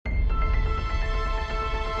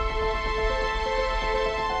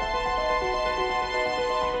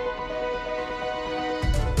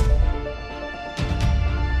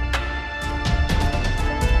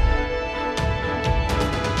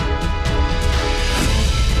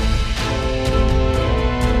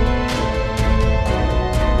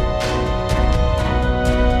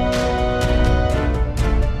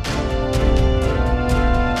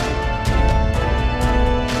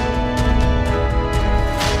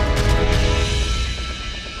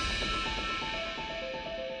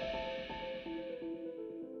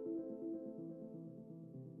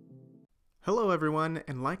Hello everyone,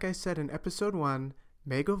 and like I said in episode 1,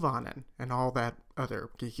 May Govanen, and all that other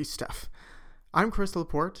geeky stuff. I'm Chris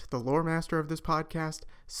Laporte, the lore master of this podcast,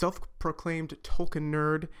 self-proclaimed Tolkien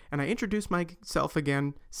nerd, and I introduce myself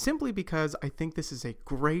again simply because I think this is a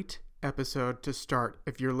great episode to start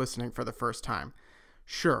if you're listening for the first time.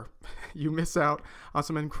 Sure, you miss out on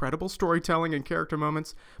some incredible storytelling and character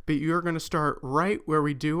moments, but you're going to start right where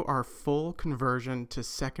we do our full conversion to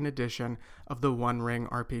 2nd edition of the One Ring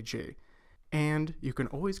RPG. And you can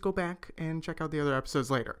always go back and check out the other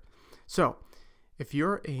episodes later. So, if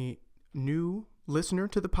you're a new listener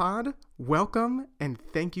to the pod, welcome and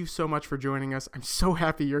thank you so much for joining us. I'm so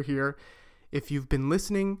happy you're here. If you've been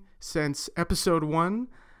listening since episode 1,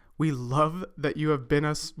 we love that you have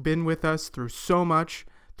been with us through so much,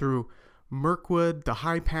 through Mirkwood, the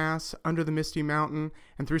High Pass, Under the Misty Mountain,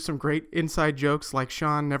 and through some great inside jokes like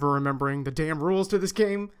Sean never remembering the damn rules to this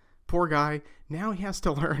game. Poor guy. Now he has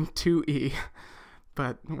to learn 2E,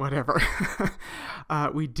 but whatever.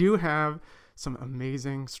 We do have some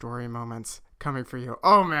amazing story moments coming for you.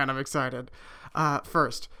 Oh man, I'm excited.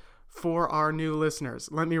 First, for our new listeners,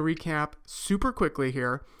 let me recap super quickly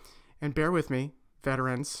here, and bear with me,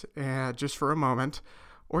 veterans, just for a moment,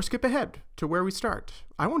 or skip ahead to where we start.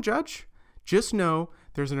 I won't judge. Just know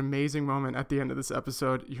there's an amazing moment at the end of this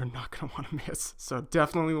episode you're not going to want to miss. So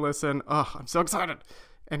definitely listen. Oh, I'm so excited.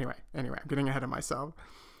 Anyway, I'm getting ahead of myself.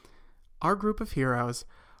 Our group of heroes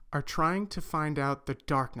are trying to find out the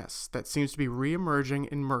darkness that seems to be re-emerging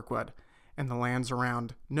in Mirkwood and the lands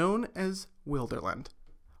around, known as Wilderland.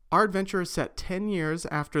 Our adventure is set 10 years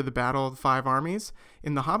after the Battle of the Five Armies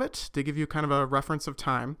in The Hobbit, to give you kind of a reference of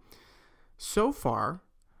time. So far,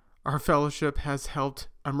 our fellowship has helped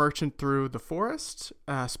a merchant through the forest,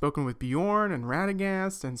 spoken with Bjorn and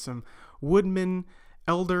Radagast and some woodmen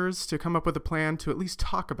elders to come up with a plan to at least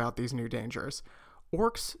talk about these new dangers.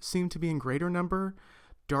 Orcs seem to be in greater number,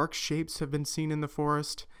 dark shapes have been seen in the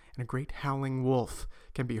forest, and a great howling wolf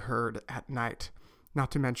can be heard at night, not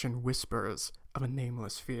to mention whispers of a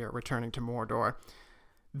nameless fear returning to Mordor.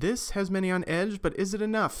 This has many on edge, but is it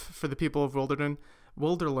enough for the people of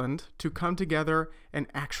Wilderland to come together and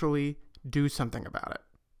actually do something about it?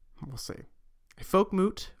 We'll see. A folk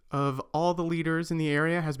moot of all the leaders in the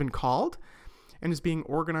area has been called, and is being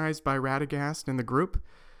organized by Radagast and the group.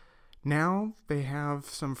 Now they have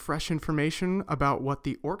some fresh information about what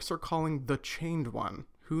the orcs are calling the Chained One.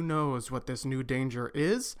 Who knows what this new danger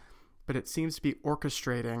is, but it seems to be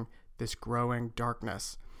orchestrating this growing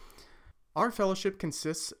darkness. Our fellowship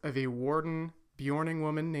consists of a warden Bjorning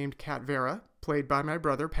woman named Kat Vera, played by my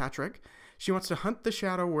brother Patrick. She wants to hunt the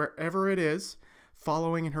shadow wherever it is,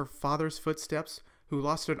 following in her father's footsteps, who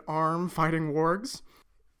lost an arm fighting wargs.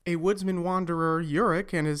 A woodsman wanderer,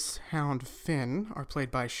 Yurik, and his hound, Finn, are played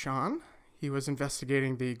by Sean. He was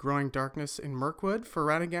investigating the growing darkness in Mirkwood for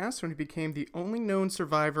Radagast when he became the only known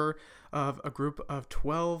survivor of a group of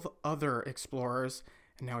 12 other explorers,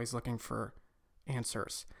 and now he's looking for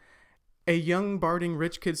answers. A young barding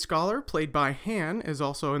rich kid scholar, played by Han, is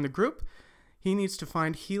also in the group. He needs to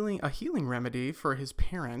find a healing remedy for his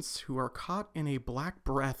parents, who are caught in a black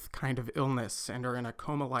breath kind of illness and are in a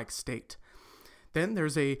coma-like state. Then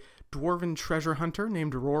there's a dwarven treasure hunter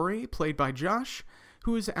named Rory, played by Josh,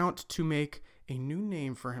 who is out to make a new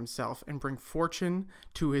name for himself and bring fortune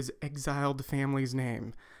to his exiled family's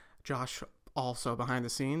name. Josh, also behind the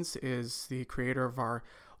scenes, is the creator of our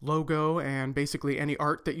logo and basically any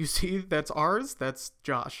art that you see that's ours, that's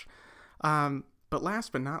Josh. But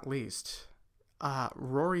last but not least,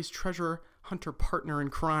 Rory's treasure hunter partner in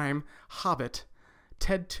crime, Hobbit,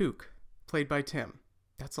 Ted Took, played by Tim.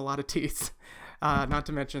 That's a lot of teeth. Not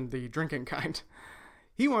to mention the drinking kind.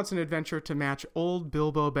 He wants an adventure to match old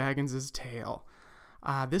Bilbo Baggins' tale.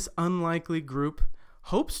 This unlikely group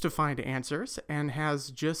hopes to find answers and has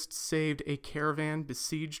just saved a caravan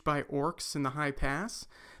besieged by orcs in the High Pass,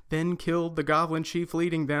 then killed the goblin chief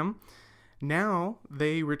leading them. Now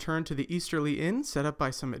they return to the Easterly Inn, set up by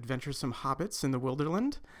some adventuresome hobbits in the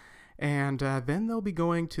Wilderland, and then they'll be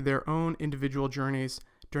going to their own individual journeys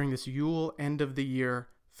during this Yule end-of-the-year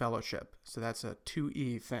fellowship. So that's a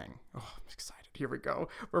 2E thing. Oh, I'm excited. Here we go.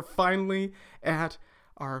 We're finally at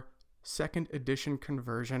our 2nd edition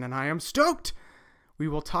conversion, and I am stoked! We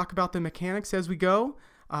will talk about the mechanics as we go,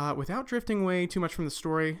 without drifting away too much from the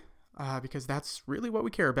story, because that's really what we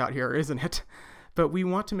care about here, isn't it? But we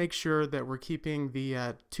want to make sure that we're keeping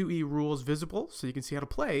the 2E rules visible so you can see how to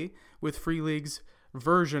play with Free League's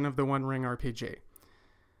version of the One Ring RPG.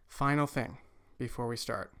 Final thing before we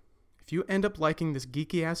start. If you end up liking this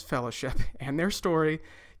geeky-ass fellowship and their story,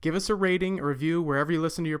 give us a rating or review wherever you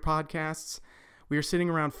listen to your podcasts. We are sitting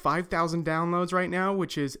around 5,000 downloads right now,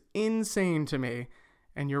 which is insane to me,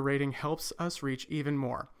 and your rating helps us reach even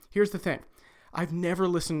more. Here's the thing. I've never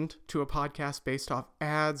listened to a podcast based off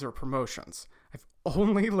ads or promotions. I've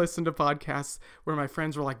only listened to podcasts where my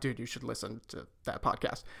friends were like, dude, you should listen to that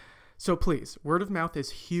podcast. So please, word of mouth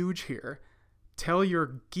is huge here. Tell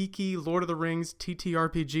your geeky Lord of the Rings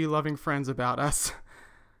TTRPG loving friends about us.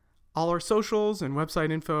 All our socials and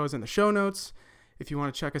website info is in the show notes if you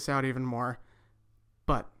want to check us out even more.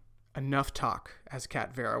 But enough talk, as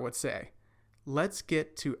Kat Vera would say. Let's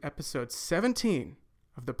get to episode 17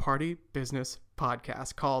 of the Party Business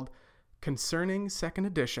Podcast called Concerning Second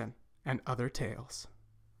Edition and Other Tales.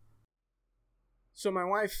 So my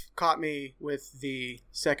wife caught me with the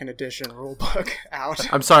second edition rulebook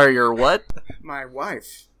out. I'm sorry, you're what? My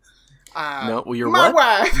wife. No, well, you're my what?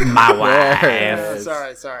 Wife. My wife.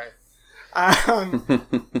 Sorry.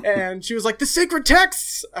 And she was like, the sacred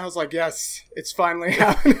texts. I was like, yes, it's finally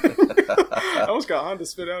happening. I almost got on to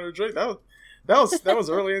spit out her drink. That was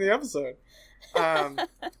early in the episode. But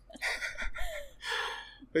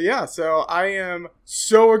yeah, so I am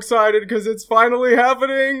so excited because it's finally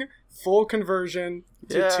happening. Full conversion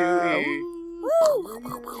to 2E.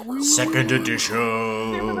 Woo. Second edition.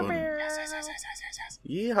 Yes.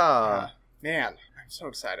 Yeehaw. Man, I'm so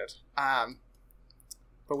excited.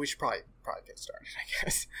 But we should probably get started, I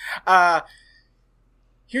guess.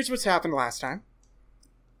 Here's what's happened last time.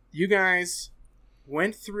 You guys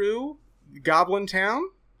went through Goblin Town,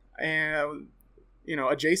 and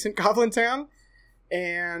adjacent Goblin Town,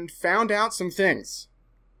 and found out some things.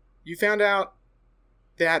 You found out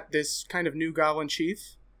that this kind of new Goblin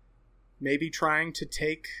Chief may be trying to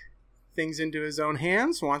take things into his own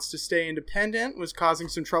hands, wants to stay independent, was causing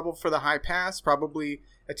some trouble for the High Pass, probably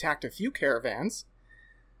attacked a few caravans.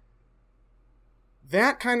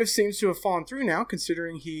 That kind of seems to have fallen through now,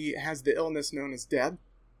 considering he has the illness known as Dead.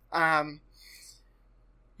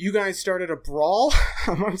 You guys started a brawl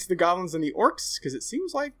amongst the goblins and the orcs, because it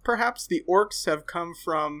seems like perhaps the orcs have come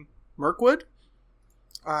from Mirkwood.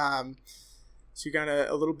 So you got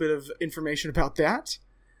a little bit of information about that.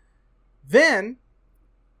 Then,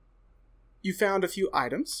 you found a few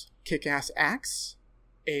items. Kick-ass axe,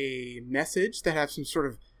 a message that has some sort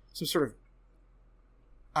of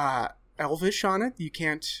Elvish on it. You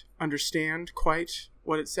can't understand quite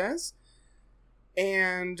what it says.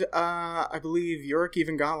 And I believe Yurik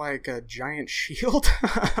even got like a giant shield.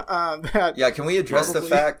 Can we address the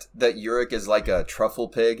fact that Yurik is like a truffle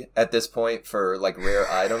pig at this point for like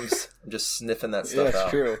rare items? I'm just sniffing that stuff out. That's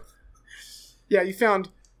true. Yeah, you found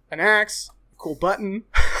an axe, a cool button,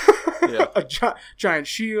 a giant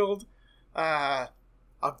shield, a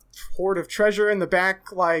hoard of treasure in the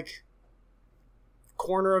back, like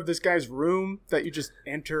corner of this guy's room that you just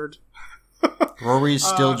entered. Rory's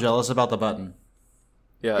still jealous about the button.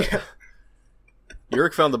 Yeah.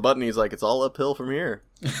 Yurik found the button. He's like, it's all uphill from here.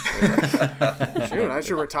 Shoot, I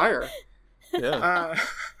should retire. Yeah.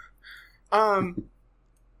 And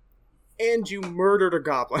you murdered a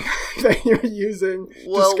goblin that you're using.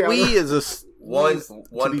 Well, we as a one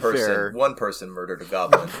person murdered a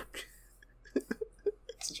goblin.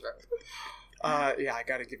 That's true. Yeah, I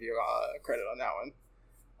got to give you credit on that one.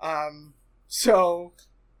 So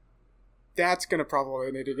that's going to probably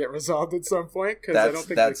need to get resolved at some point, because I don't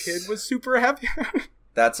think the kid was super happy.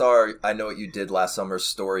 That's our I Know What You Did Last Summer's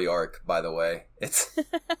story arc, by the way. It's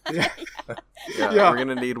yeah, we're going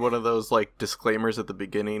to need one of those like disclaimers at the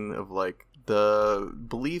beginning of like the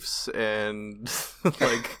beliefs and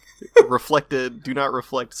like do not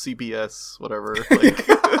reflect CBS, whatever. Like,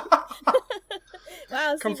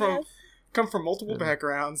 wow, come from multiple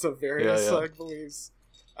backgrounds of various beliefs.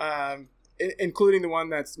 Including the one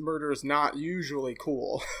that's murder is not usually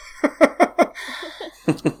cool.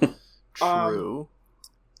 True.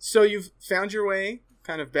 So you've found your way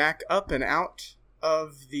kind of back up and out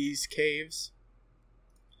of these caves.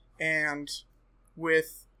 And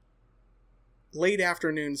with late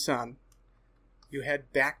afternoon sun, you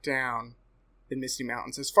head back down the Misty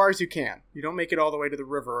Mountains as far as you can. You don't make it all the way to the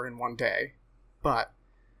river in one day, but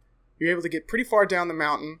you're able to get pretty far down the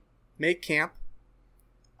mountain, make camp,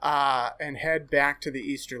 and head back to the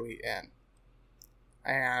Easterly Inn.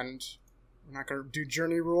 And I'm not going to do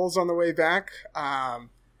journey rules on the way back.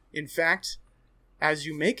 In fact, as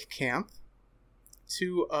you make camp,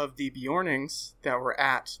 two of the Bjornings that were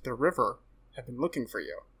at the river have been looking for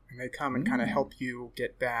you. And they come and kind of help you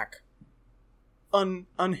get back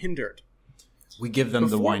unhindered. We give them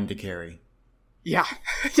the wine to carry. Yeah.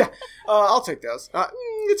 Yeah. I'll take those.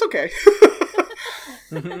 It's okay.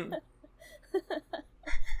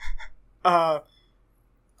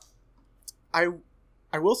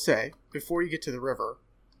 I will say, before you get to the river,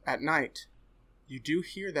 at night, you do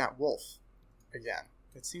hear that wolf again.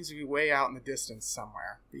 It seems to be way out in the distance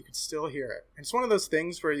somewhere, but you can still hear it. And it's one of those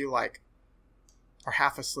things where you, like, are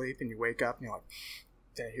half asleep and you wake up and you're like,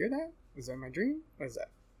 did I hear that? Was that my dream? What is that?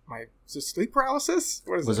 Is it sleep paralysis?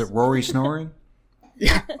 What is Was this? it Rory snoring?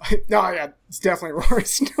 Yeah. No, yeah, it's definitely Rory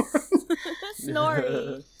snoring.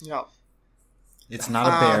 Snoring. Yeah. It's not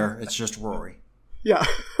a bear. It's just Rory. Yeah.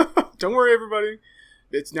 Don't worry, everybody.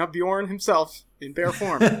 It's now Bjorn himself in bear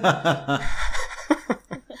form.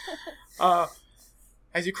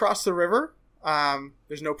 As you cross the river,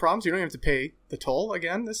 there's no problems. You don't have to pay the toll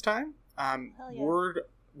again this time. Yeah.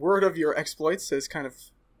 Word of your exploits has kind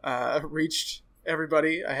of reached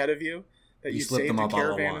everybody ahead of you. That you slipped saved them a a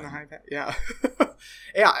bottle of caravan in wine. the high pass. Yeah.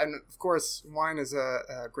 Yeah, and of course, wine is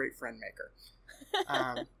a great friend maker.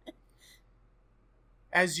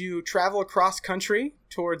 As you travel across country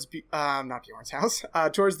towards, not Bjorn's house,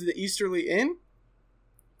 towards the Easterly Inn,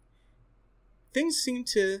 things seem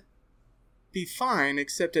to be fine,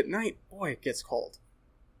 except at night, boy, it gets cold.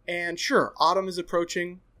 And sure, autumn is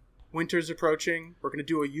approaching, winter's approaching, we're going to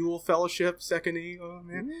do a Yule Fellowship, second E, oh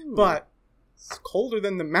man, but it's colder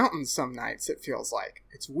than the mountains some nights, it feels like.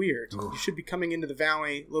 It's weird. Oof. You should be coming into the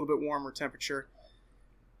valley, a little bit warmer temperature.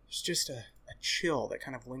 There's just a chill that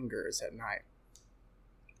kind of lingers at night.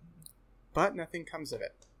 But nothing comes of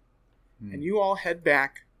it. And you all head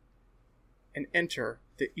back and enter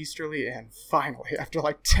the Easterly Inn, finally, after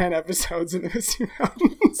like 10 episodes in the Misty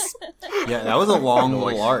Mountains. Yeah, that was a long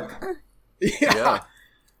little arc. Yeah.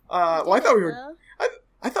 Well, I thought we were...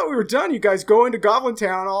 I thought we were done. You guys go into Goblin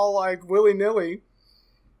Town all like willy-nilly.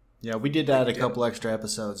 Yeah, we did add a couple extra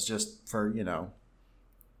episodes just for, you know...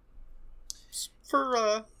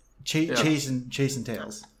 For, chasing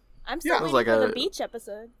tails. I'm still waiting like for a- the beach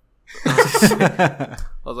episode. I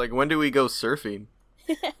was like, when do we go surfing?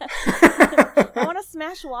 I want to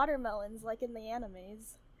smash watermelons like in the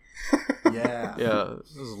animes. Yeah. Yeah,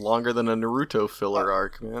 this is longer than a Naruto filler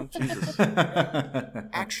arc, man. Jesus.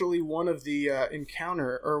 Actually, one of the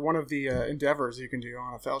one of the endeavors you can do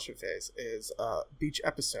on a fellowship phase is a beach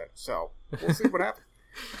episode. So we'll see what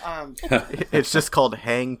happens. It's just called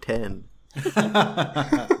Hang 10.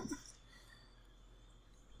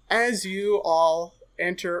 As you all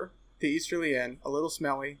enter the Easterly Inn, a little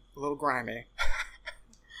smelly, a little grimy,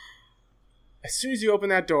 as soon as you open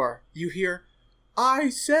that door, you hear, "I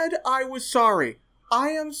said I was sorry. I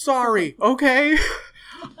am sorry, okay?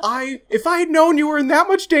 If I had known you were in that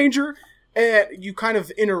much danger," and you kind of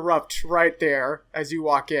interrupt right there as you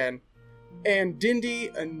walk in. And Dindy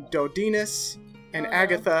and Dodinus and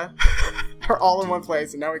Agatha are all in one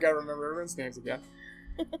place, and now we gotta remember everyone's names again.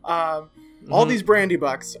 All these brandy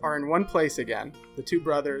bucks are in one place again. The two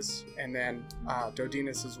brothers, and then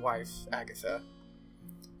Dodinus' wife, Agatha.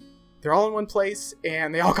 They're all in one place,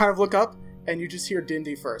 and they all kind of look up, and you just hear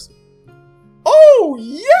Dindy first. "Oh,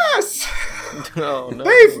 yes! Oh, no.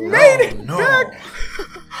 They've made it no. back!"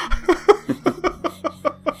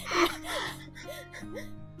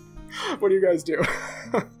 What do you guys do?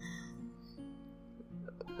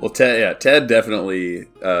 Well, Ted definitely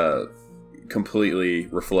completely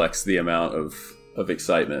reflects the amount of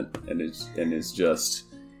excitement, and is just,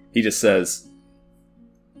 he just says,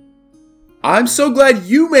 "I'm so glad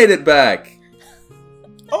you made it back."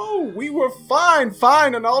 "Oh, we were fine,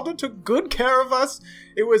 and Alda took good care of us.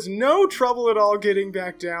 It was no trouble at all getting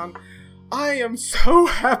back down. I am so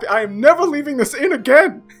happy. I am never leaving this inn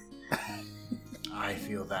again." I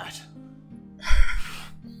feel that.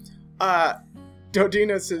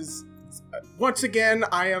 Dodinus is, "Once again,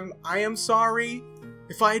 I am sorry.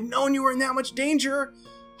 If I had known you were in that much danger,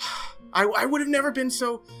 I would have never been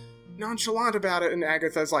so nonchalant about it." And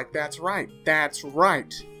Agatha's like, that's right.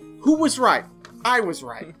 Who was right? I was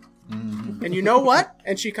right. And you know what?"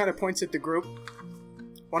 And she kind of points at the group.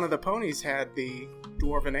 "One of the ponies had the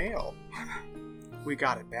dwarven ale. We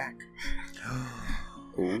got it back."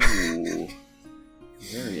 Ooh.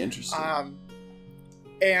 Very interesting.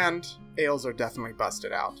 And ales are definitely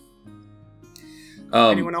busted out.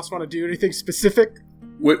 Anyone Anyone else want to do anything specific?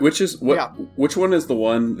 Which is what? Yeah. Which one is the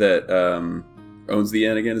one that owns the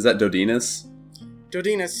inn again? Is that Dodinus?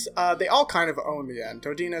 Dodinus, they all kind of own the inn.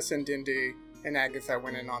 Dodinus and Dindy and Agatha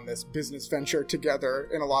went in on this business venture together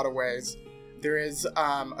in a lot of ways. There is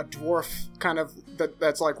a dwarf kind of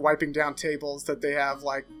that's like wiping down tables that they have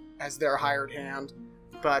like as their hired hand.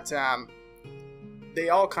 But they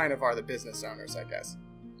all kind of are the business owners, I guess.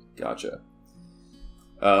 Gotcha.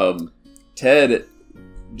 Ted,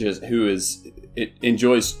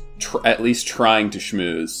 enjoys at least trying to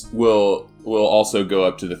schmooze, will also go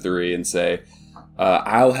up to the three and say,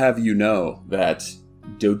 "I'll have you know that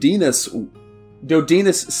Dodinus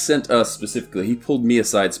sent us specifically. He pulled me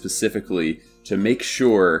aside specifically to make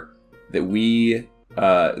sure that we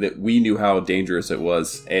knew how dangerous it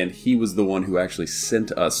was, and he was the one who actually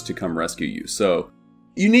sent us to come rescue you. So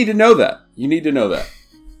you need to know that.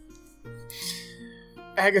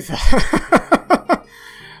 Agatha.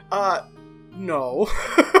 No.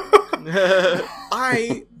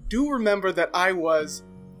 I do remember that I was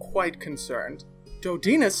quite concerned.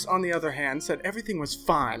 Dodinus, on the other hand, said everything was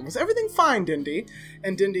fine. Was everything fine, Dindy?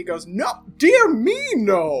 And Dindy goes, no, dear me,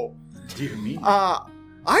 no. Dear me.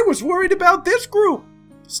 I was worried about this group.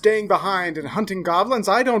 Staying behind and hunting goblins,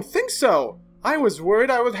 I don't think so. I was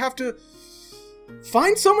worried I would have to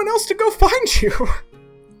find someone else to go find you.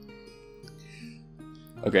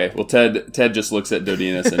 Okay, well, Ted just looks at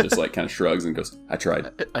Dodinus and just like kind of shrugs and goes, I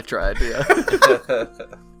tried. I tried, yeah.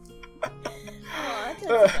 Aw, Ted's the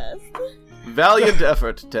best. Valiant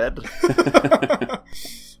effort, Ted.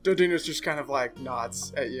 Dodinus just kind of like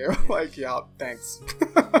nods at you, like, yeah, thanks.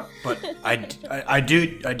 But I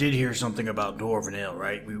did hear something about Dwarven Ale,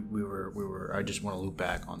 right? We were. I just want to loop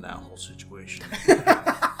back on that whole situation.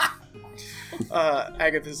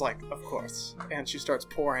 Agatha's like, of course, and she starts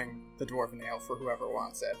pouring the dwarven ale for whoever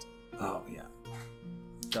wants it. Oh yeah.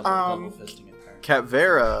 Double fisting it there.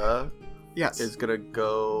 Catvera Yes. is gonna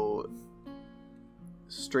go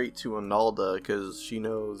straight to Analda because she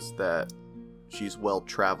knows that she's well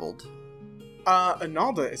traveled.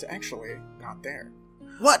 Analda is actually not there.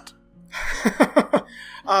 What? You have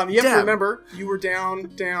to Damn. remember, you were down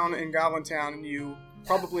in Goblin Town, and you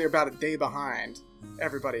probably are about a day behind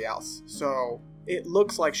everybody else. So it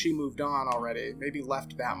looks like she moved on already, maybe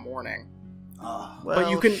left that morning. Well, But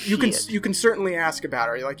you shit. can certainly ask about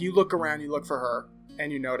her. Like, you look around, you look for her,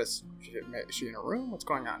 and you notice, is she in a room? What's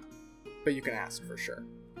going on? But you can ask for sure.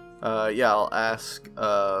 Yeah, I'll ask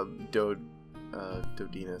Dodinus.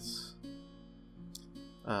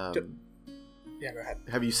 Yeah, go ahead.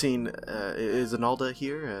 Have you seen? Is Analda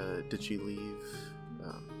here? Did she leave?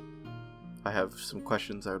 I have some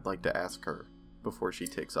questions I would like to ask her before she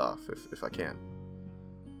takes off, if I can.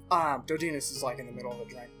 Dodinus is like in the middle of a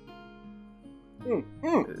drink.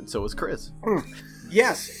 And so is Chris.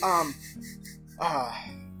 Yes. What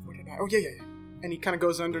did I? Oh yeah. And he kind of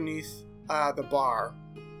goes underneath the bar,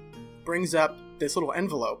 brings up this little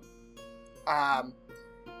envelope, and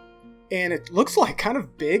it looks like kind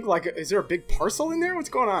of big. Like, is there a big parcel in there? What's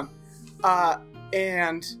going on?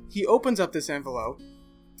 And he opens up this envelope,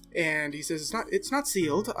 and he says, "It's not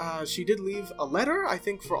sealed. She did leave a letter, I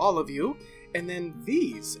think, for all of you, and then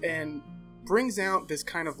these," and brings out this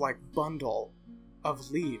kind of like bundle of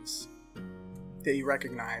leaves that you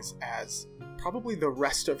recognize as probably the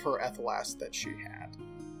rest of her Ethelast that she had.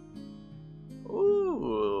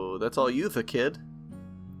 Ooh, that's all you, the kid.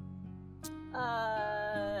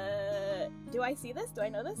 Do I see this? Do I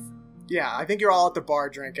know this? Yeah, I think you're all at the bar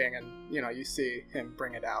drinking, and you see him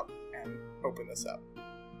bring it out and open this up.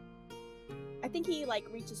 I think he like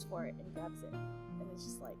reaches for it and grabs it, and it's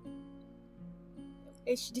just like,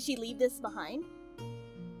 did she leave this behind?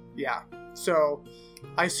 Yeah. So,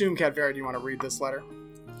 I assume, Catvera, do you want to read this letter?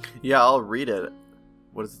 Yeah, I'll read it.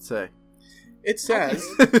 What does it say? It says,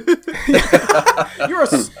 the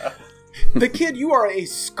kid, you are a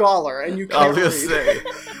scholar, and you I can't was gonna read.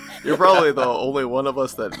 say, you're probably the only one of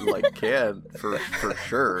us that like can for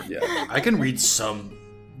sure. Yeah. I can read some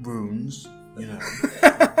runes,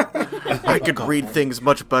 I could read things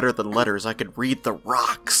much better than letters. I could read the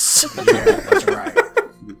rocks. Yeah, that's right.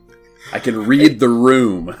 I can read the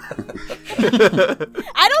room.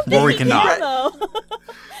 I don't think Rory he cannot. can, though.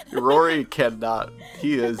 Rory cannot.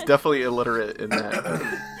 He is definitely illiterate in that.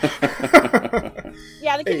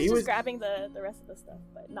 Yeah, the kid Hey, is he just was- grabbing the rest of the stuff,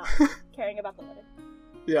 but not caring about the letter.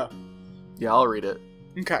 Yeah. Yeah, I'll read it.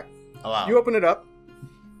 Okay. Allow. You open it up,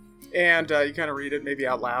 and you kind of read it, maybe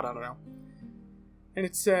out loud, I don't know. And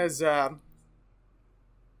it says,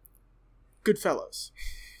 "Good fellows,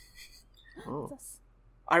 Oh.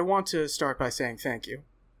 I want to start by saying thank you,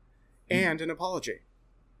 and an apology.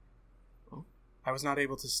 I was not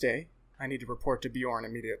able to stay. I need to report to Bjorn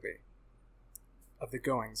immediately of the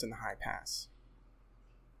goings in the High Pass.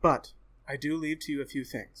 But I do leave to you a few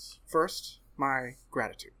things. First, my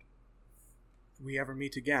gratitude. If we ever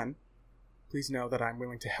meet again, please know that I'm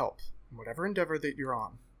willing to help in whatever endeavor that you're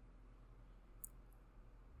on.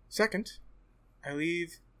 Second, I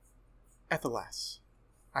leave Ethelas.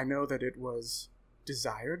 I know that it was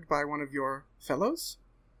desired by one of your fellows,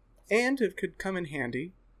 and it could come in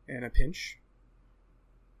handy in a pinch.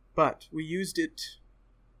 But we used it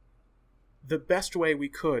the best way we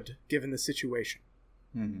could, given the situation.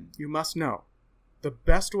 Mm-hmm. You must know, the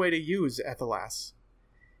best way to use Ethelas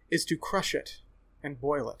is to crush it and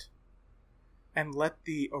boil it, and let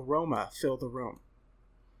the aroma fill the room.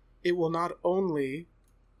 It will not only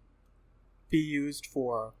be used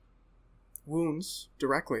for wounds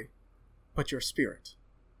directly, but your spirit.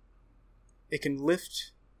 It can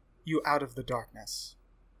lift you out of the darkness.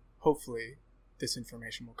 Hopefully, this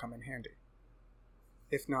information will come in handy.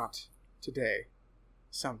 If not today,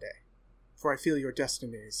 someday. For I feel your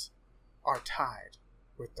destinies are tied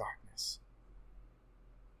with darkness.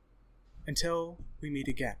 Until we meet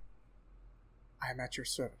again, I am at your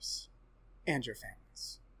service and your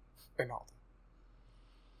families. Benalda.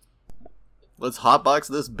 Let's hotbox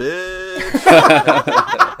this bitch.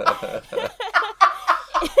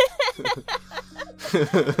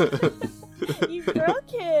 You broke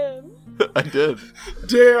him. I did.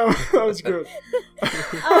 Damn, that was good.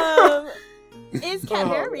 Is Cat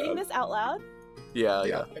Bear reading this out loud?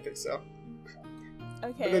 Yeah. I think so.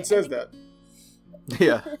 Okay. And it says that.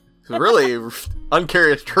 Yeah. Really,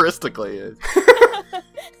 uncharacteristically.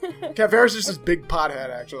 Cat Bear's just this big pothead,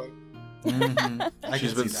 actually. Mm-hmm.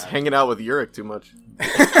 She's been hanging out with Yurik too much.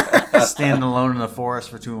 Standing alone in the forest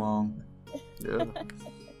for too long. Yeah.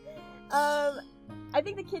 I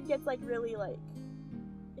think the kid gets like really like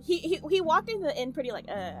he walked into the inn pretty like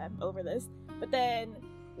I'm over this, but then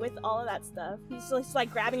with all of that stuff, he's just like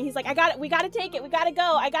grabbing. He's like, we gotta take it. We gotta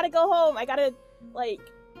go. I gotta go home. I gotta like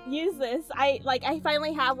use this. I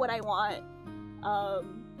finally have what I want.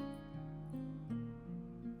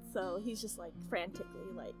 So he's just like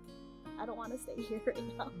frantically like, I don't want to stay here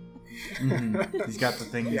right now. Mm-hmm. He's got the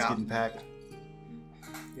thing. He's getting packed.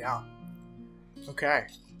 Yeah. Okay.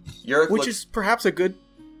 Yurik is perhaps a good...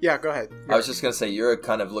 Yeah, go ahead. I was just going to say, Yurik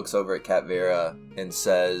kind of looks over at Cat Vera and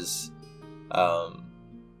says, a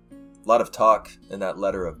lot of talk in that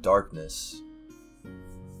letter of darkness.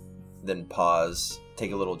 Then pause,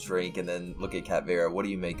 take a little drink, and then look at Cat Vera. What do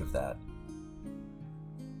you make of that?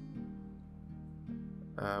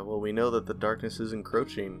 Well, we know that the darkness is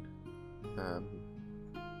encroaching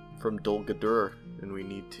from Dol Guldur, and we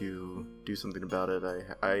need to do something about it.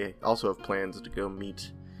 I also have plans to go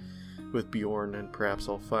meet with Bjorn, and perhaps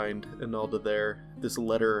I'll find Enalda there. This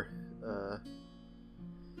letter,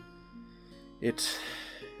 it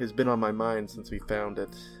has been on my mind since we found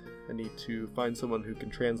it. I need to find someone who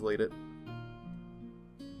can translate it.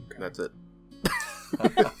 Okay. That's it.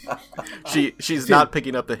 She's not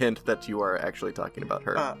picking up the hint that you are actually talking about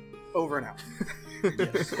her. Over and out.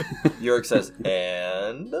 Yes. Yurik says,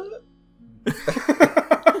 and?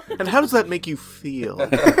 And how does that make you feel?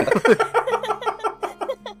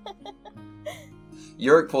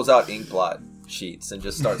 Yurik pulls out ink blot sheets and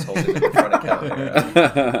just starts holding them in front of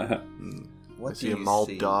counter. What do you mauled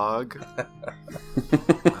see? Dog?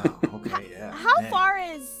 Wow, okay, yeah. How far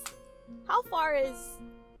is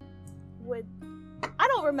would I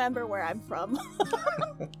don't remember where I'm from.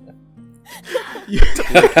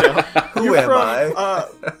 Who am I?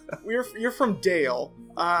 You're from Dale.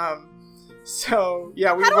 So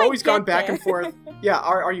yeah, we've always gone back and forth. Yeah,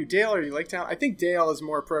 are you Dale or are you Laketown? I think Dale is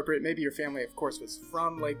more appropriate. Maybe your family, of course, was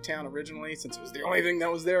from Laketown originally, since it was the only thing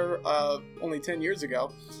that was there only 10 years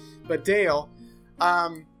ago. But Dale,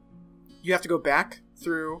 you have to go back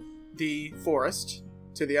through the forest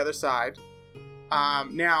to the other side.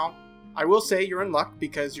 Now, I will say you're in luck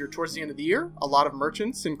because you're towards the end of the year. A lot of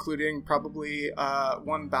merchants, including probably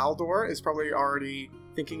one Baldur, is probably already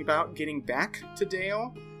thinking about getting back to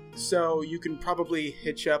Dale. So you can probably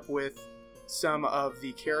hitch up with some of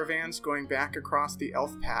the caravans going back across the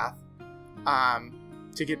Elf Path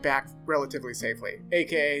to get back relatively safely.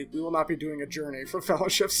 AKA, we will not be doing a journey for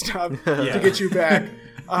Fellowship stuff to get you back.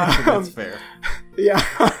 That's fair. Yeah.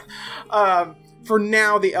 For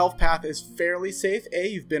now, the Elf Path is fairly safe. A,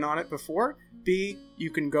 you've been on it before. B, you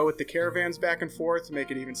can go with the caravans back and forth to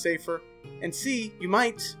make it even safer. And C, you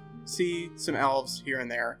might see some elves here and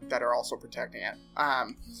there that are also protecting it.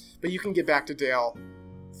 But you can get back to Dale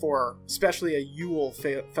for especially a Yule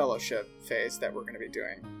Fellowship phase that we're going to be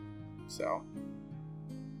doing. So,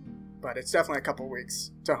 but it's definitely a couple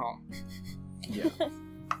weeks to home. Yeah.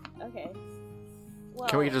 Okay. Well,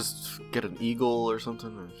 can we just get an eagle or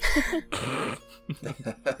something? We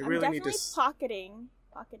really I'm need definitely to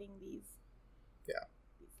pocketing these. Yeah.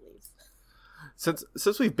 These leaves.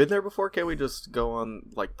 Since we've been there before, can't we just go on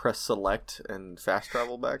press select and fast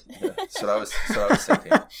travel back? Yeah, so I was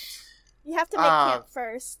thinking. You have to make camp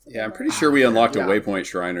first. Yeah, I'm pretty sure we unlocked a waypoint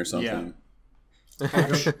shrine or something.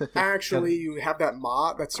 Yeah. Actually, you have that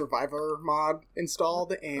Survivor mod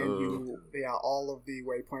installed, and all of the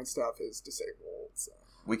waypoint stuff is disabled. So.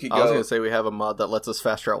 We could I was go. gonna say we have a mod that lets us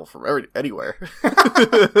fast travel from anywhere. What's on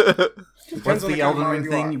the the kind of Elden mod Ring you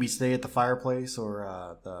thing? are. We stay at the fireplace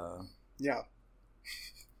or the... Yeah.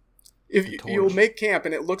 If The you'll torch. make camp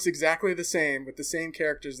and it looks exactly the same with the same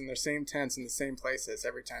characters and the same tents in the same places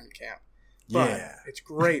every time you camp. But Yeah. it's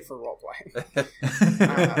great for role playing.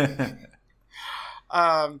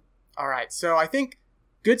 All right, so I think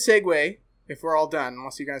good segue if we're all done,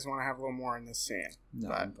 unless you guys want to have a little more in this scene. No,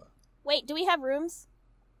 But- Wait, do we have rooms?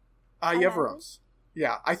 You have rooms.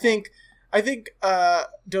 Yeah, I think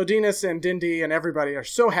Dodinas and Dindy and everybody are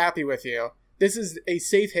so happy with you. This is a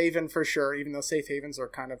safe haven for sure, even though safe havens are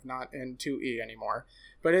kind of not in 2E anymore.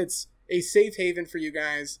 But it's a safe haven for you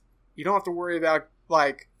guys. You don't have to worry about,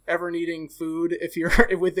 like, ever needing food. If you're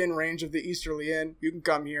within range of the Easterly Inn, you can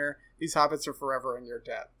come here. These hobbits are forever in your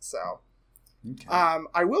debt. So, Okay.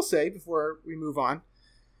 I will say, before we move on,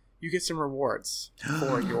 you get some rewards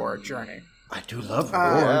for your journey. I do love Uh,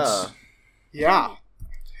 rewards. Yeah.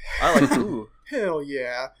 I like ooh Hell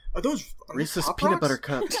yeah. Are those Reese's Pop peanut Rocks? butter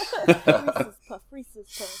cups.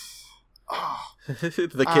 Reese's Puff. Oh,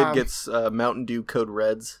 The kid gets Mountain Dew Code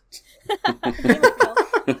Reds.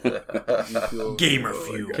 Gamer Oh,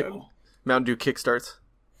 fuel. God. Mountain Dew Kickstarts.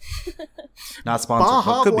 Not sponsored, but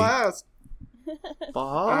Baja could be. Blast.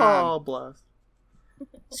 Baja Blast.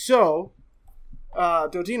 So,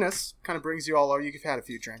 Dodinas kind of brings you all over. You've had a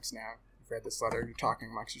few drinks now. You've read this letter. You're talking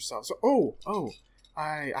amongst yourselves. So,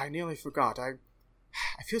 I nearly forgot. I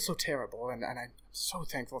feel so terrible, and I'm so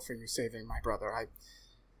thankful for you saving my brother. I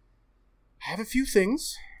have a few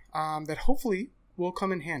things that hopefully will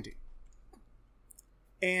come in handy.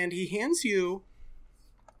 And he hands you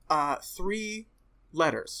 3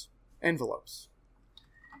 letters, envelopes.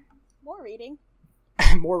 More reading.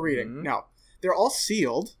 More reading. Mhm. No. They're all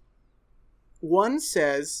sealed. One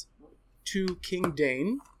says, to King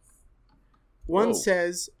Dane. One Whoa.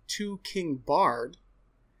 says, to King Bard.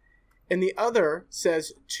 And the other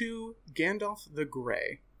says, to Gandalf the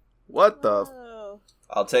Grey. What the? Oh.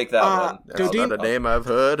 I'll take that one. That's Dodine- not a name I've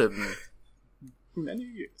heard. And Many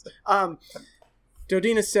years.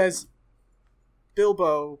 Dodina says,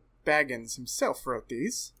 Bilbo Baggins himself wrote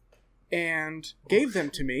these and gave them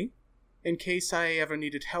to me in case I ever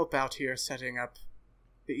needed help out here setting up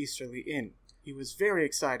the Easterly Inn. He was very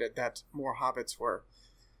excited that more hobbits were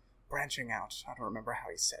branching out. I don't remember how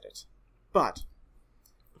he said it. But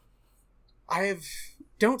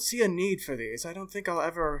don't see a need for these. I don't think I'll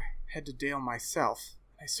ever head to Dale myself.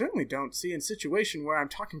 I certainly don't see a situation where I'm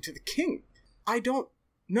talking to the king. I don't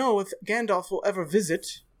know if Gandalf will ever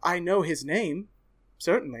visit. I know his name,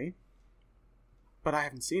 certainly, but I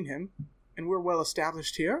haven't seen him, and we're well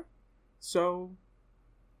established here. So,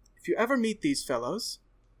 if you ever meet these fellows,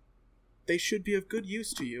 they should be of good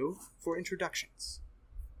use to you for introductions.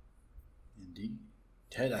 Indeed.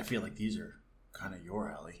 Ted, I feel like these are kind of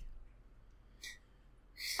your alley.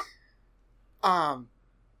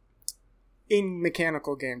 In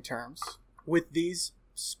mechanical game terms, with these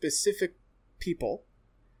specific people,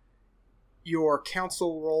 your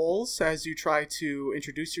council rolls as you try to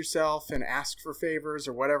introduce yourself and ask for favors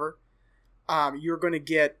or whatever, you're going to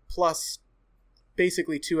get plus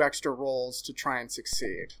basically 2 extra rolls to try and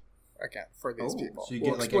succeed again for these people. So you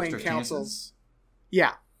We'll get like explain extra chances?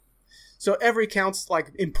 Yeah. So every counts,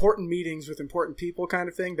 like important meetings with important people kind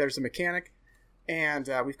of thing, there's a mechanic. And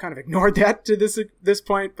we've kind of ignored that to this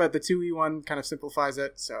point, but the 2E one kind of simplifies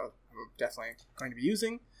it, so I'm definitely going to be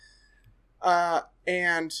using.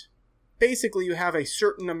 And basically you have a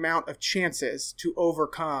certain amount of chances to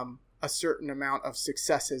overcome a certain amount of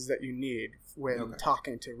successes that you need when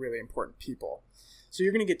talking to really important people. So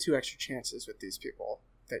you're going to get 2 extra chances with these people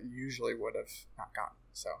that you usually would have not gotten.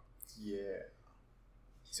 So yeah.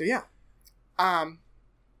 And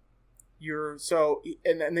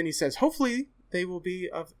then he says, hopefully they will be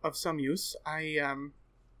of some use.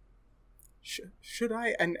 Should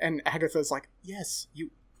I? And Agatha's like, yes,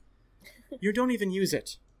 you don't even use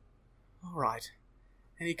it. All right.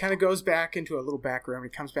 And he kind of goes back into a little back room. He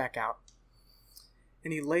comes back out.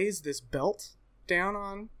 And he lays this belt down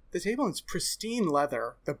on the table. And it's pristine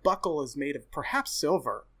leather. The buckle is made of perhaps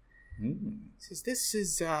silver. He says, this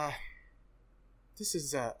is a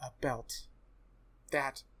belt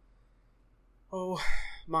that,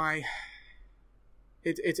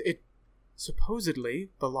 it supposedly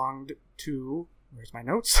belonged to, where's my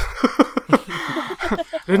notes? I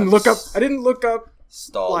didn't look up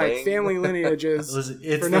Stalling. like family lineages. Listen,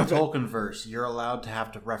 it's for the nothing. Tolkien verse. You're allowed to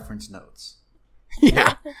have to reference notes.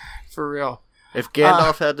 Yeah, for real. if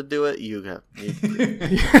Gandalf had to do it, you got.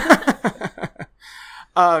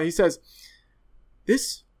 He says,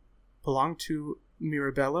 this belonged to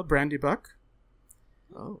Mirabella Brandybuck.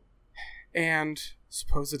 Oh. And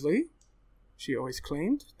supposedly, she always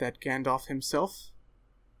claimed that Gandalf himself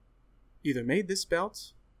either made this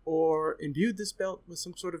belt or imbued this belt with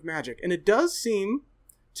some sort of magic. And it does seem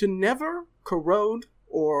to never corrode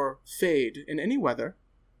or fade in any weather.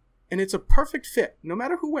 And it's a perfect fit, no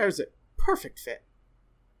matter who wears it. Perfect fit.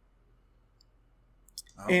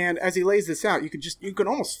 Oh. And as he lays this out, you can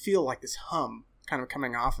almost feel like this hum kind of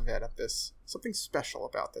coming off of it, of this something special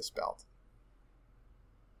about this belt.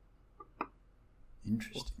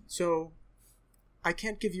 Interesting. So, I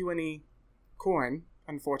can't give you any coin,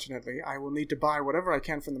 unfortunately. I will need to buy whatever I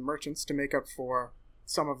can from the merchants to make up for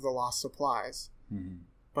some of the lost supplies. Mm-hmm.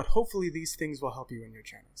 But hopefully these things will help you in your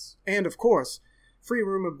journeys. And of course, free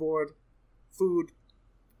room and board, food,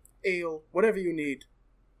 ale, whatever you need.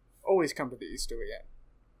 Always come to the Easterly Inn.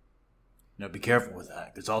 Now be careful with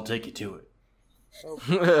that, because I'll take you to it. So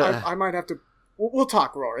I might have to... We'll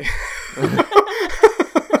talk, Rory.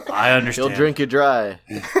 I understand. He'll drink you dry.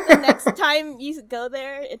 The next time you go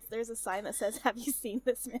there, there's a sign that says, "Have you seen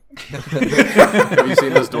this man?" Have you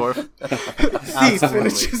seen this dwarf? Thief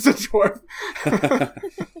finishes the dwarf.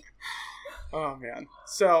 Oh, man.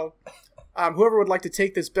 So, whoever would like to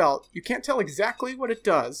take this belt, you can't tell exactly what it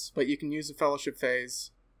does, but you can use the Fellowship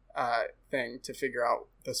Phase thing to figure out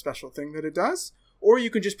the special thing that it does. Or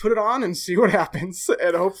you can just put it on and see what happens,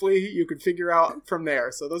 and hopefully you can figure out from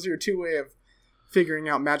there. So those are your two ways of figuring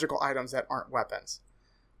out magical items that aren't weapons.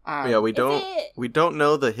 Yeah, we don't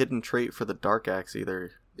know the hidden trait for the Dark Axe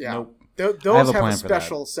either. Yeah, Nope. Those have a plan for that.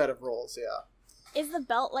 special set of rules. Yeah. Is the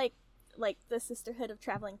belt like the Sisterhood of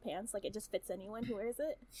Traveling Pants? Like it just fits anyone who wears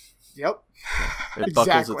it? Yep. It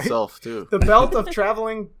buckles itself too. The belt of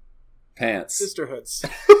traveling Pants. sisterhoods.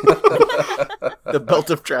 The belt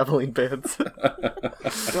of traveling pants.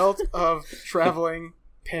 Belt of traveling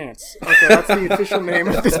pants. Okay, that's the official name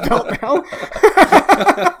of this belt now.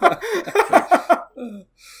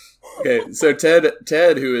 Okay, so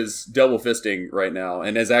Ted, who is double fisting right now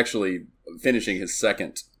and is actually finishing his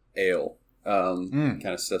second ale, kind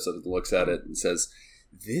of steps up and looks at it and says,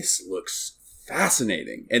 "This looks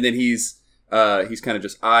fascinating." And then he's kind of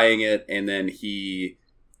just eyeing it, and then he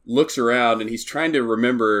looks around and he's trying to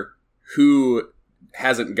remember who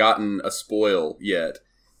hasn't gotten a spoil yet,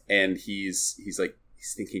 and he's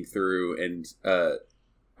thinking through, and I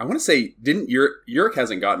want to say, didn't Yurik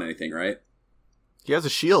hasn't gotten anything, right? He has a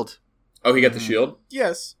shield. Oh, he got the shield?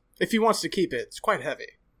 Yes, if he wants to keep it. It's quite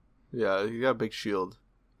heavy. Yeah, he got a big shield.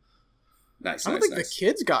 Nice. I don't think the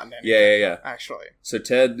kid's gotten anything. Yeah. Actually. So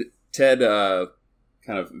Ted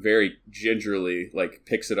kind of very gingerly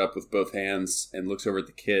picks it up with both hands and looks over at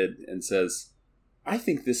the kid and says, "I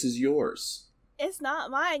think this is yours." It's not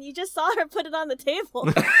mine. You just saw her put it on the table.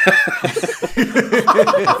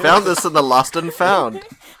 I found this in the Lost and Found.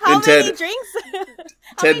 How And many Ted- drinks?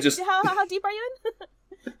 How deep are you in?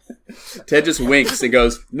 Ted just winks and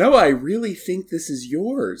goes, "No, I really think this is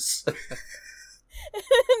yours."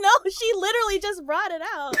 No, she literally just brought it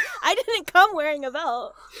out. I didn't come wearing a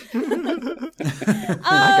belt.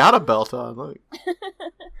 I got a belt on. Look. I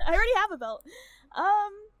already have a belt.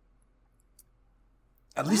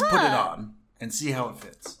 At least put it on and see how it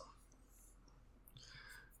fits.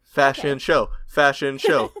 Fashion show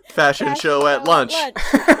at lunch.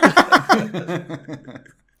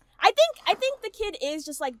 I think the kid is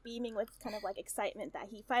just beaming with kind of excitement that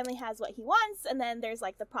he finally has what he wants, and then there's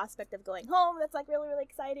the prospect of going home that's really, really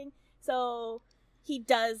exciting. So he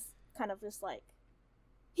does kind of just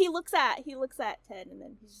he looks at Ted, and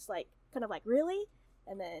then he's just kind of really,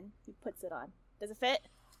 and then he puts it on. Does it fit?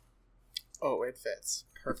 Oh, it fits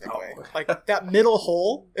perfectly. That middle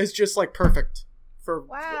hole is just perfect for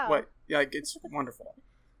Wow. it's wonderful.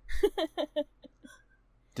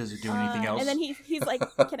 Does it do anything else? And then he's like,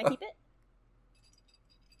 "Can I keep it?"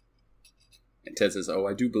 And Ted says, "Oh,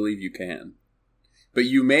 I do believe you can. But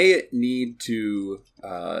you may need to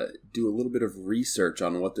do a little bit of research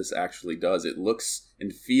on what this actually does. It looks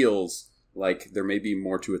and feels like there may be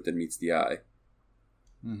more to it than meets the eye."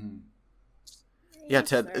 Mm-hmm. Yeah,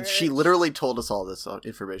 Ted. She literally told us all this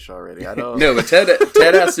information already. I don't. No, but Ted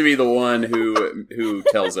has to be the one who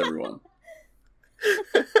tells everyone.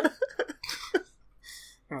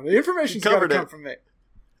 No, the information's got to come from me.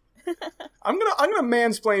 I'm gonna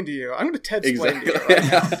mansplain to you. I'm gonna Ted-splain to you.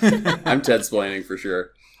 Right? I'm Ted-splaining for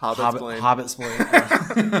sure. Hobbit-splaining.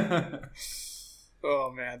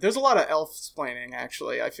 Oh man, there's a lot of elf-splaining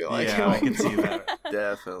actually. I feel like Yeah, I can see that.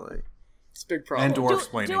 Definitely. It's a big problem. And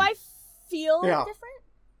dwarf-splaining. Do I feel Yeah. different?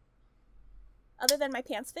 Other than my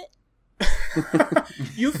pants fit?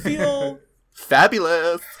 You feel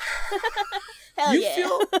Fabulous. Hell you yeah.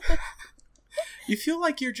 feel you feel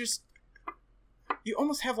like you're just you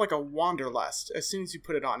almost have like a wanderlust as soon as you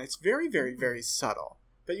put it on. It's very, very, very subtle,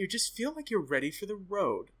 but you just feel like you're ready for the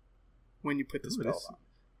road when you put the spell on.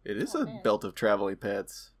 It is Oh, a man. belt of traveling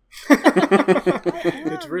pants.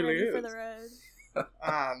 It really ready for is. the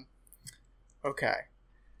road. Okay.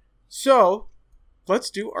 So, let's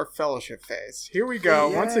do our fellowship phase. Here we go.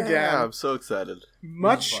 Once Yeah, again, I'm so excited.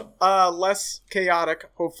 much less chaotic,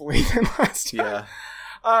 hopefully, than last time.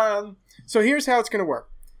 Yeah. So here's how it's going to work.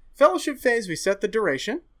 Fellowship phase, we set the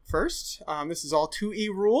duration first. This is all 2E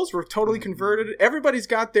rules. We're totally converted. Everybody's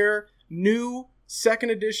got their new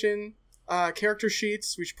 2nd edition character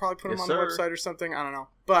sheets. We should probably put them Yes, on the sir. website or something. I don't know.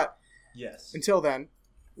 But Yes. until then,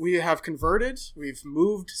 we have converted. We've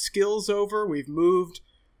moved skills over. We've moved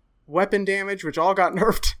weapon damage, which all got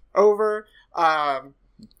nerfed over.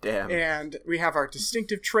 Damn. And we have our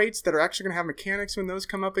distinctive traits that are actually going to have mechanics when those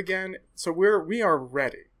come up again. So we are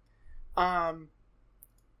ready.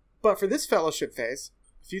 But for this fellowship phase,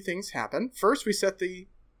 a few things happen. First, we set the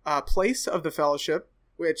place of the fellowship,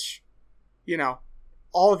 which,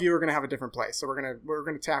 all of you are going to have a different place. So we're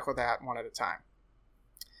going to tackle that one at a time.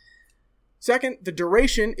 Second, the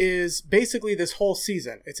duration is basically this whole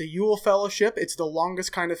season. It's a Yule Fellowship. It's the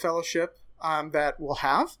longest kind of fellowship that we'll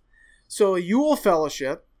have. So a Yule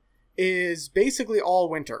Fellowship is basically all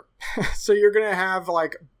winter. So you're going to have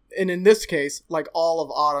and in this case, all of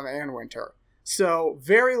autumn and winter. So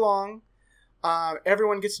very long.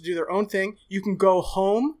 Everyone gets to do their own thing. You can go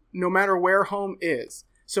home no matter where home is.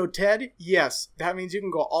 So Ted, yes, that means you can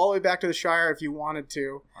go all the way back to the Shire if you wanted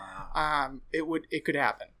to. Wow. It could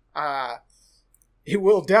happen. It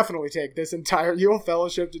will definitely take this entire Yule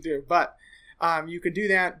Fellowship to do, but you can do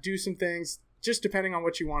that, do some things, just depending on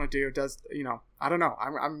what you want to do. It does, I don't know.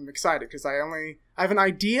 I'm excited because I have an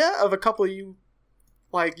idea of a couple of you,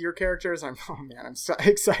 your characters. I'm so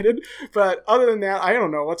excited. But other than that, I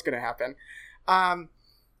don't know what's going to happen.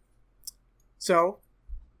 So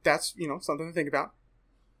that's, something to think about.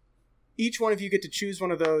 Each one of you get to choose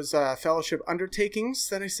one of those fellowship undertakings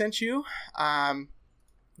that I sent you. And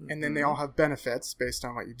then they all have benefits based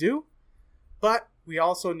on what you do. But we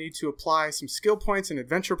also need to apply some skill points and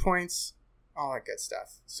adventure points, all that good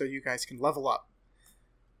stuff, so you guys can level up.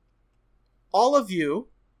 All of you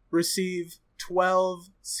receive 12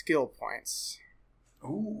 skill points.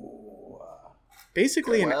 Ooh.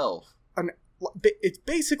 Basically, 12. it's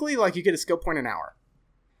basically like you get a skill point an hour.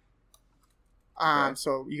 Okay.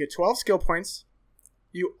 So you get 12 skill points.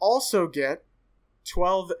 You also get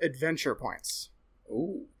 12 adventure points.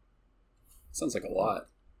 Ooh. Sounds like a lot.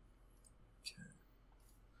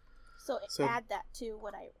 So add that to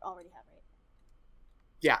what I already have, right?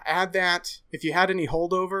 Yeah, add that. If you had any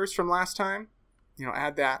holdovers from last time,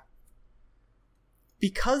 add that.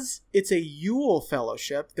 Because it's a Yule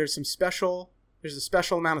Fellowship, there's a special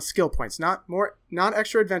amount of skill points, not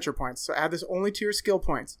extra adventure points. So add this only to your skill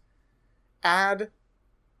points. Add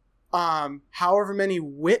however many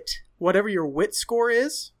whatever your wit score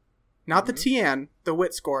is, not the TN, the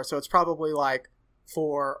wit score. So it's probably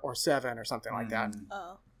 4 or 7 or something like that.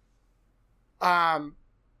 Oh.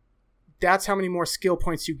 That's how many more skill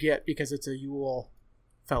points you get because it's a Yule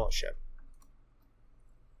Fellowship.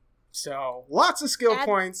 So lots of skill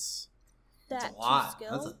points. That's That a lot. two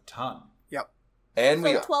That's skill. a ton. Yep. And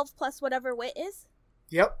we So 12 plus whatever wit is?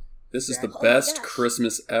 Yep. This is Yeah. the Oh my best gosh.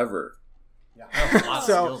 Christmas ever. Yeah, I have a lot of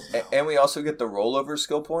So- skills now. and we also get the rollover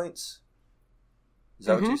skill points. Is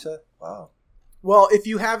that what you said? Wow. Well, if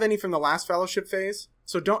you have any from the last Fellowship phase,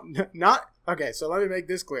 so okay, so let me make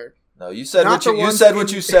this clear. No, you said Not the you ones said in-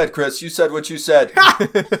 what you said, Chris. You said what you said.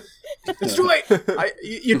 It's too late.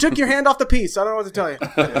 You took your hand off the piece. I don't know what to tell you.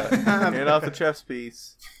 Hand off the chef's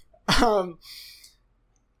piece.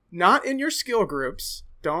 Not in your skill groups.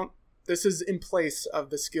 This is in place of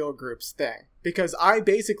the skill groups thing. Because I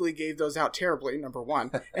basically gave those out terribly, number one.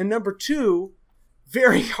 And number two,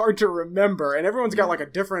 very hard to remember. And everyone's got a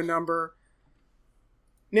different number.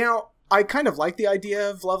 Now, I kind of like the idea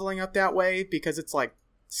of leveling up that way because it's like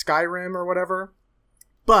Skyrim or whatever.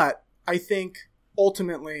 But I think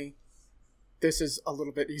ultimately this is a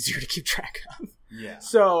little bit easier to keep track of. Yeah.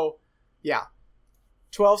 So, yeah.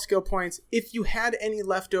 12 skill points. If you had any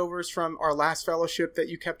leftovers from our last fellowship that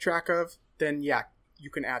you kept track of, then yeah, you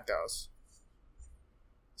can add those.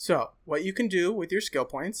 So, what you can do with your skill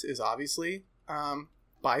points is obviously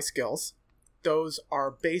buy skills. Those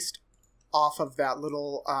are based off of that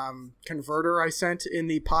little converter I sent in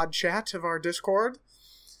the pod chat of our Discord.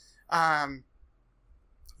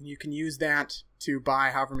 You can use that to buy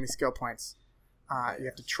however many skill points. You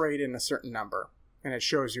have to trade in a certain number, and it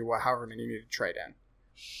shows you however many you need to trade in.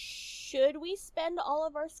 Should we spend all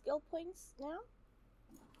of our skill points now?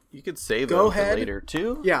 You could save Go them ahead. for later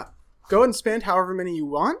too. Yeah. Go ahead and spend however many you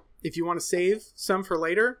want. If you want to save some for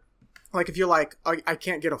later, like if you're like, I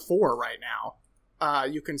can't get a 4 right now,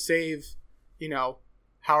 you can save,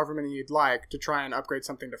 however many you'd like to try and upgrade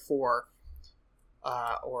something to 4,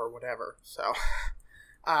 or whatever. So,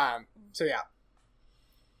 yeah.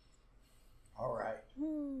 All right.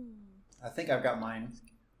 I think I've got mine.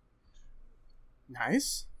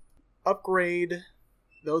 Nice. Upgrade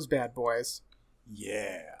those bad boys.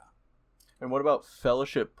 Yeah. And what about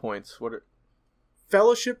fellowship points?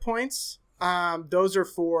 Fellowship points, those are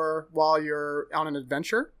for while you're on an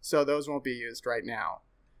adventure, so those won't be used right now.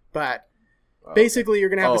 But basically, you're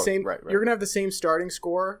gonna have the same. Right. You're gonna have the same starting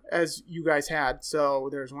score as you guys had. So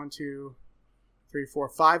there's 1, 2, 3, 4,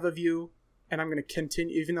 5 of you, and I'm gonna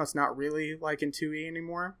continue, even though it's not really like in 2E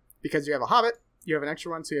anymore, because you have a hobbit, you have an extra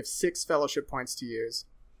one, so you have 6 fellowship points to use.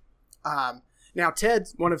 Now,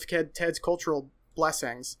 one of Ted's cultural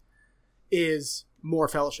blessings is more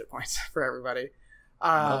fellowship points for everybody.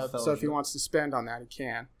 So if he wants to spend on that, he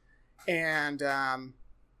can. And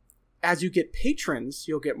as you get patrons,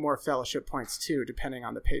 you'll get more fellowship points too, depending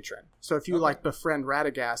on the patron. So if you like befriend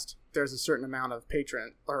Radagast, there's a certain amount of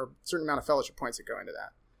fellowship points that go into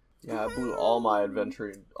that. Yeah, I blew all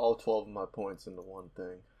 12 of my points into one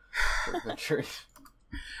thing for adventuring.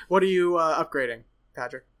 What are you upgrading,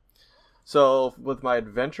 Patrick? So with my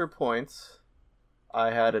adventure points,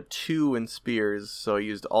 I had a 2 in spears, so I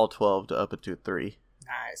used all 12 to up it to a 3.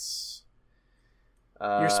 Nice.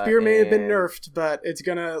 Your spear may have been nerfed, but it's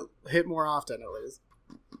gonna hit more often at least.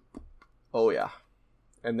 Oh yeah.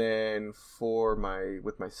 And then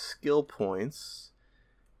with my skill points,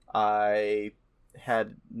 I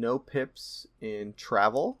had no pips in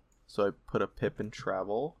travel, so I put a pip in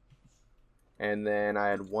travel. And then I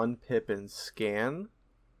had 1 pip in scan,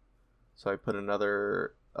 so I put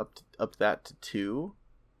another up that to 2.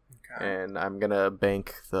 Okay. And I'm gonna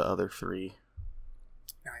bank the other 3.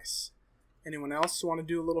 Nice. Anyone else want to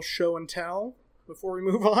do a little show and tell before we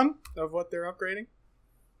move on of what they're upgrading?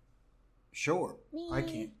 Sure. Me. I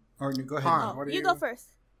can't. Or go ahead. Han, You go first.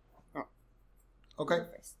 Oh. Okay.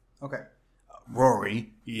 Okay.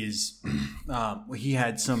 Rory is he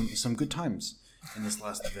had some good times in this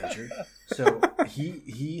last adventure. So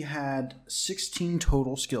he had 16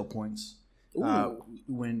 total skill points.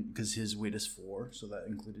 Because his weight is 4, so that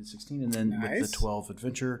included 16, and then with the 12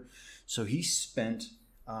 adventure, so he spent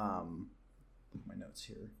my notes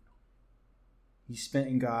here. He spent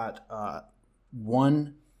and got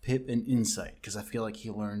 1 pip in insight, because I feel like he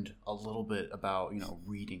learned a little bit about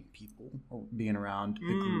reading people or being around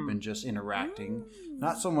the group and just interacting.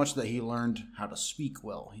 Not so much that he learned how to speak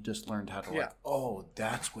well. He just learned how to oh,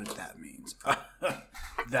 that's what that means.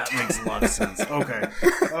 That makes a lot of sense. Okay.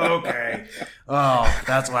 Oh,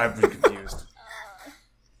 that's why I've been confused.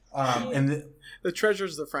 And the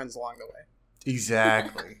treasures the friends along the way.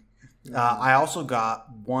 Exactly. I also got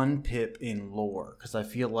 1 pip in lore, because I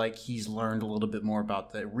feel like he's learned a little bit more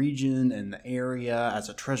about the region and the area. As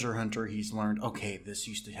a treasure hunter, he's learned, okay, this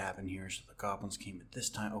used to happen here, so the goblins came at this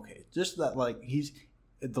time. Okay, just that,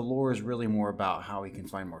 the lore is really more about how he can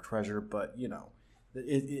find more treasure, but,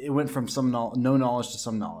 it went from no knowledge to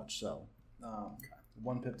some knowledge, so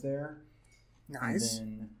 1 pip there. Nice.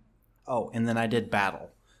 And then I did battle.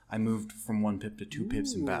 I moved from 1 pip to 2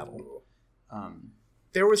 pips in battle.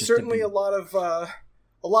 There was certainly a lot of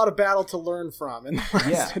battle to learn from in the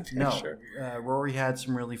last adventure. Rory had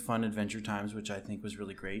some really fun adventure times, which I think was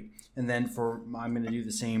really great. And then I'm going to do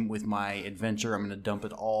the same with my adventure. I'm going to dump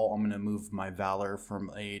it all. I'm going to move my valor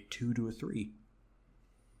from a 2 to a 3.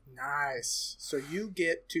 Nice. So you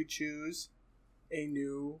get to choose a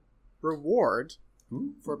new reward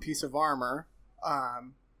for a piece of armor.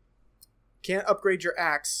 Can't upgrade your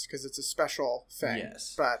axe because it's a special thing.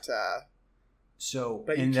 Yes. But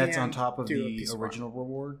and that's on top of the original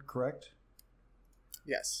reward, correct?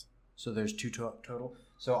 Yes. So there's 2 total.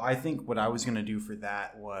 So I think what I was going to do for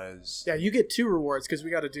that was... Yeah, you get 2 rewards because we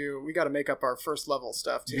got to make up our first level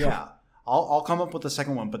stuff too. Yeah. I'll come up with the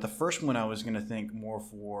second one, but the first one I was going to think more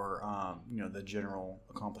for the general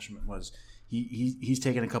accomplishment was he's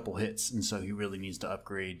taken a couple hits, and so he really needs to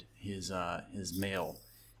upgrade his mail.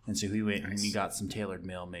 And so he went and he got some tailored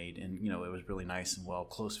mail made, and it was really nice and well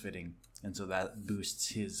close fitting. And so that boosts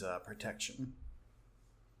his protection.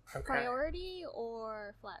 Okay. Priority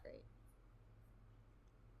or flat rate?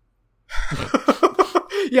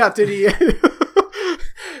 Yeah, did he?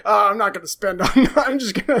 I'm not going to spend on. I'm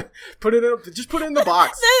just going to put it in. Just put it in the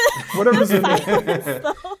box. Whatever's in there.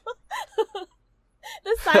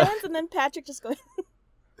 The silence, and then Patrick just going.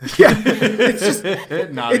 Yeah, it's just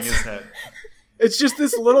nodding his head. It's just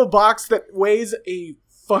this little box that weighs a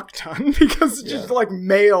fuck ton because it's just like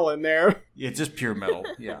mail in there. It's just pure metal.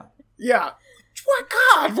 Yeah. Yeah. What?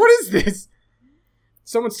 God, what is this?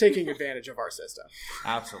 Someone's taking advantage of our system.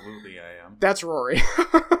 Absolutely, I am. That's Rory.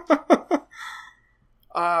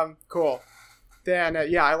 Cool. Then,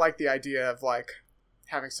 yeah, I like the idea of, like,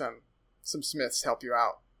 having some smiths help you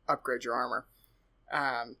out, upgrade your armor,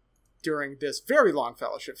 during this very long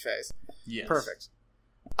fellowship phase. Yes. Perfect.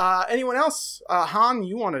 Anyone else? Han,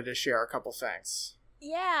 you wanted to share a couple things.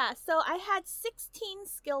 Yeah, so I had 16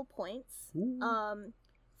 skill points.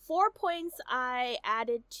 4 points I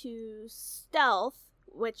added to stealth,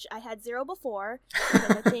 which I had 0 before,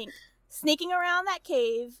 because I think sneaking around that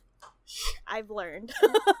cave, I've learned.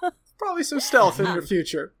 Probably some stealth in your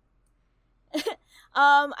future.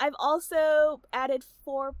 I've also added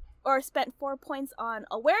spent 4 points on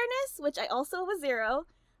awareness, which I also was 0.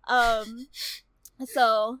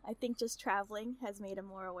 So I think just traveling has made him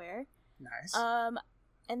more aware. Nice.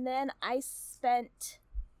 And then I spent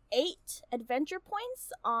 8 adventure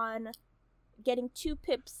points on getting 2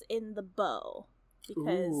 pips in the bow.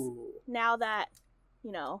 Because now that,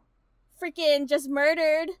 freaking just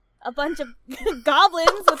murdered a bunch of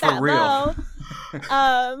goblins with that bow,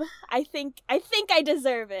 I think I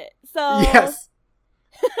deserve it. So yes.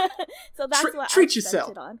 So that's what treat I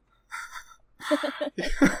yourself. spent it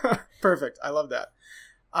on. Perfect. I love that.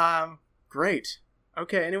 Great.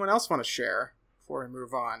 Okay, anyone else want to share before we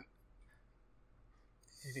move on?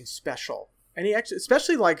 Anything special?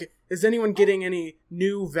 Especially, like, is anyone getting any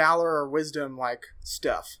new valor or wisdom, like,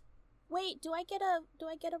 stuff? Wait, do I get a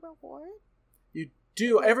reward? You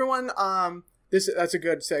do. Everyone, that's a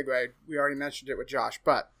good segue. We already mentioned it with Josh,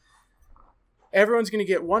 but everyone's going to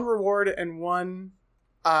get 1 reward and 1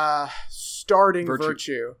 starting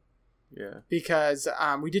virtue. Yeah. Because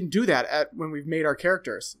we didn't do that when we've made our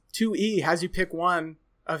characters. 2E has you pick 1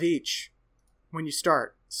 of each when you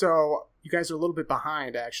start. So you guys are a little bit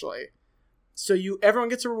behind, actually. So everyone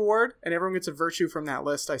gets a reward and everyone gets a virtue from that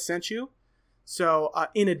list I sent you. So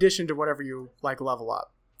in addition to whatever you like level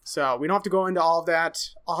up. So we don't have to go into all of that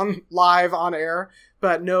live on air,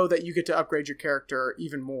 but know that you get to upgrade your character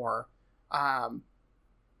even more. And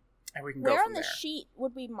we can go from there. Where on the sheet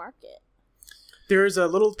would we mark it? There's a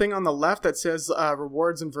little thing on the left that says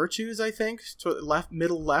rewards and virtues, I think. So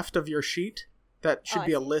middle left of your sheet. That should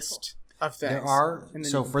be a list of things. There are,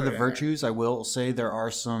 so for the virtues, I will say there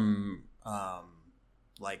are some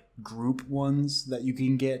like group ones that you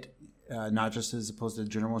can get, not just as opposed to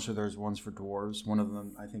general. So there's ones for dwarves. One of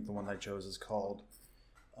them, I think the one I chose is called,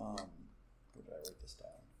 where did I write this down?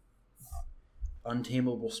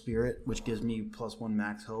 Untamable Spirit, which gives me +1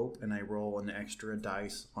 max hope, and I roll an extra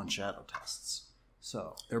dice on shadow tests.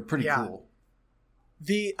 So they're pretty cool.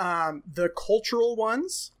 The cultural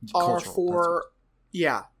ones are for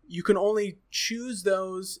you can only choose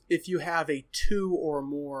those if you have a 2 or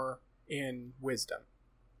more in wisdom.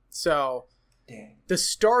 So the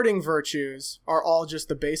starting virtues are all just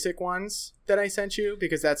the basic ones that I sent you,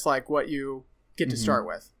 because that's like what you get to start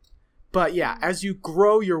with. But yeah, as you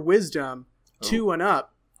grow your wisdom 2 and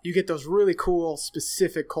up, you get those really cool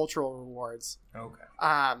specific cultural rewards.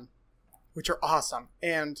 Okay. Which are awesome.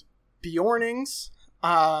 And Bjornings,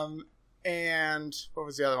 and what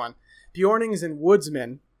was the other one? Bjornings and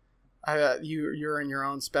Woodsmen. You're in your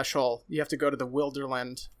own special. You have to go to the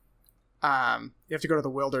Wilderland. You have to go to the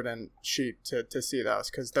Wilderland sheet to see those,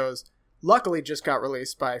 because those luckily just got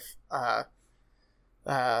released by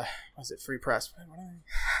was it Free Press?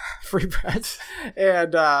 Free Press.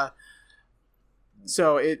 And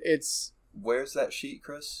so it's where's that sheet,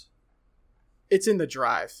 Chris? It's in the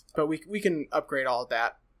drive, but we can upgrade all of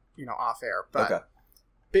that, off air. But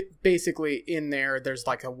basically in there's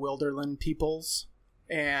like a Wilderland peoples,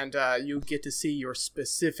 and you get to see your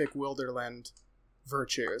specific Wilderland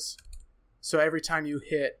virtues. So every time you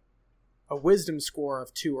hit a wisdom score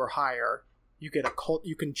of 2 or higher, you get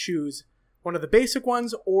you can choose one of the basic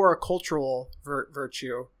ones or a cultural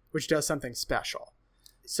virtue, which does something special.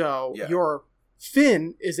 So your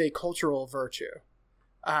Finn is a cultural virtue.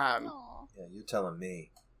 Yeah, you're telling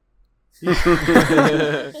me.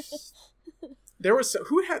 There was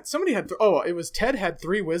it was Ted had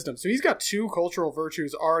 3 wisdom, so he's got 2 cultural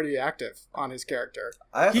virtues already active on his character.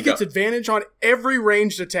 He gets advantage on every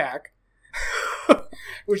ranged attack,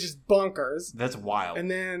 which is bonkers. That's wild. And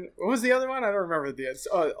then what was the other one? I don't remember the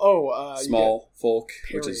small folk,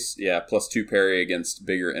 parry. which is +2 parry against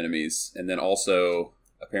bigger enemies, and then also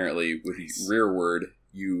apparently with rearward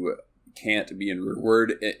you can't be in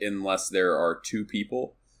rearward unless there are 2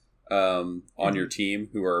 people on your team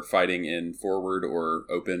who are fighting in forward or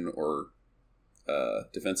open or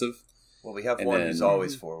defensive. Well, we have one who's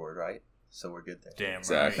always forward, right? so we're good there. Damn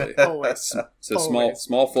Exactly. right. Always. So Always.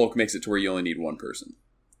 small folk makes it to where you only need one person,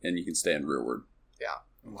 and you can stay in rearward.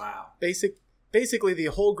 Wow. Basically, the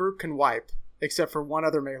whole group can wipe, except for one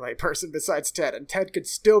other melee person besides Ted, and Ted could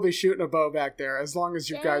still be shooting a bow back there as long as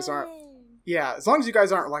you guys aren't. Yeah, as long as you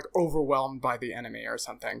guys aren't like overwhelmed by the enemy or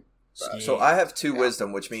something. So I have 2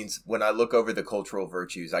 wisdom, which means when I look over the cultural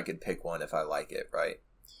virtues, I could pick one if I like it, right?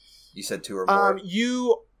 You said 2 or more.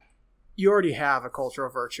 You already have a cultural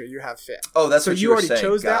virtue. You have fit. Oh, that's so what you you were already saying.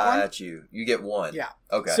 chose that one? Got you. You get 1. Yeah.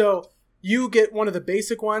 Okay. So you get one of the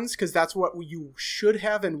basic ones because that's what you should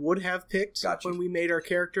have and would have picked Gotcha. when we made our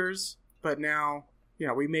characters. But now,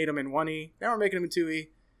 we made them in 1E. Now we're making them in 2E.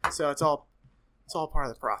 So it's all part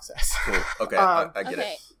of the process. Cool. Okay, Um, I get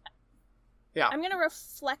Okay. it. Yeah. I'm gonna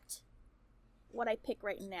reflect what I pick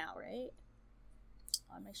right now, right?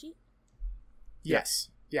 On my sheet. Yes.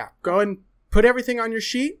 Yeah. Go ahead and put everything on your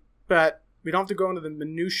sheet, but we don't have to go into the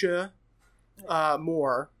minutia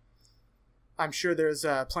more. I'm sure there's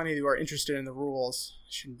plenty who are interested in the rules. I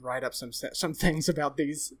should write up some things about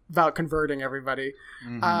converting everybody.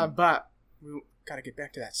 Mhm. But we got to get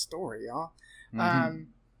back to that story, y'all.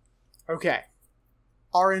 Okay.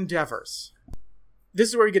 Our endeavors. This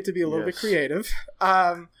is where we get to be a little bit Yes. creative.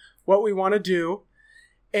 What we want to do.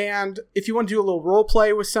 And if you want to do a little role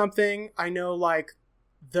play with something, I know like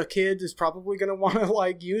the kid is probably going to want to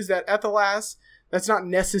like use that Ethelas. That's not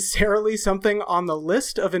necessarily something on the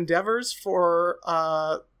list of endeavors for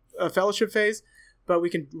a fellowship phase, but we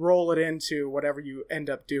can roll it into whatever you end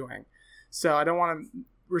up doing. So I don't want to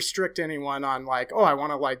restrict anyone on like, oh, I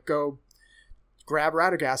want to like go grab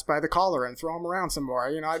Radagast by the collar and throw him around some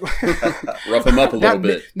more. Rough him up a little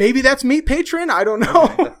bit. Maybe that's meat patron. I don't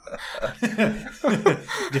know.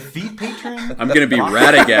 Defeat patron? I'm going to be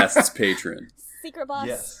Radagast's patron. Secret boss.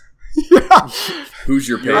 Yes. Yeah. Who's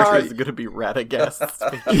your Yours patron? is going to be Radagast.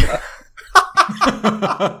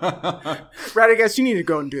 Radagast, you need to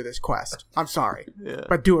go and do this quest. I'm sorry, Yeah.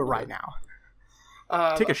 but do it right now.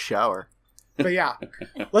 Take a shower. But yeah,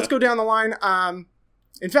 let's go down the line.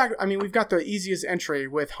 In fact, I mean, we've got the easiest entry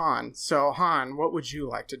with Han. So, Han, what would you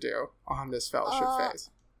like to do on this fellowship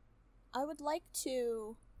phase? I would like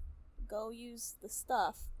to go use the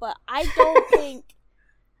stuff, but I don't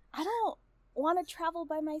I don't want to travel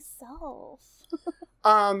by myself.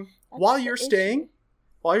 While the you're issue.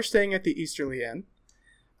 staying at the Easterly Inn,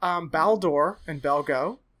 Baldur and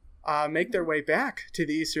Belgo make their way back to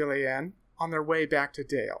the Easterly Inn on their way back to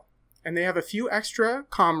Dale. And they have a few extra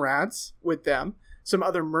comrades with them, some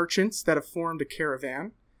other merchants that have formed a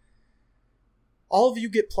caravan. All of you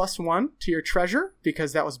get +1 to your treasure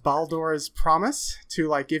because that was Baldur's promise to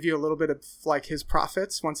like give you a little bit of like his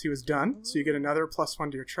profits once he was done. So you get another +1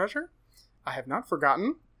 to your treasure. I have not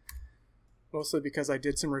forgotten. Mostly because I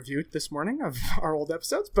did some review this morning of our old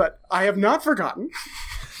episodes, but I have not forgotten.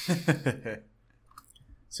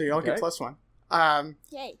 So you all get +1.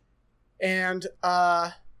 Yay. And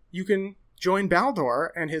you can join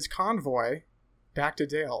Baldur and his convoy back to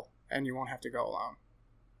Dale, and you won't have to go alone.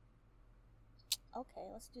 Okay,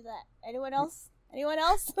 let's do that. Anyone else? Anyone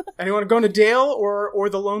else? Anyone going to Dale or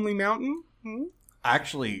the Lonely Mountain?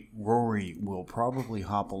 Actually, Rory will probably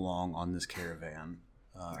hop along on this caravan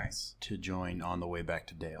Nice. to join on the way back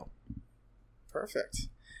to Dale. Perfect.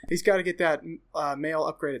 He's got to get that mail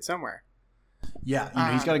upgraded somewhere.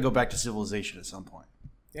 Yeah, he's got to go back to civilization at some point.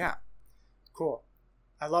 Yeah. Cool.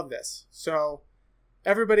 I love this. So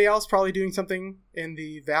everybody else probably doing something in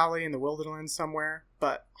the valley, in the Wilderlands somewhere,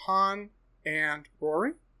 but Han and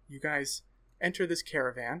Rory, you guys enter this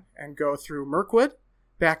caravan and go through Mirkwood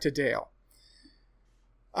back to Dale.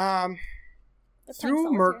 Through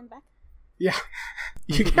Through Yeah.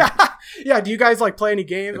 Yeah, do you guys like play any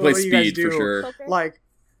games? They play What do you guys Speed do? for sure. Poker? Like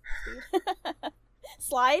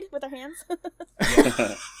Slide with our hands.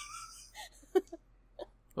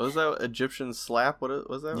 What was that? Egyptian slap? What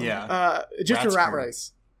was that? Yeah. Egyptian Rat Rat Screw.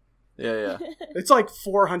 Race. Yeah. It's like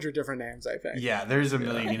 400 different names, I think. Yeah, there's a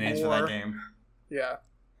million names for that Or- game. Yeah.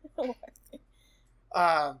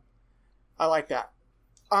 I like that.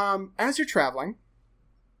 As you're traveling,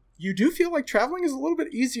 you do feel like traveling is a little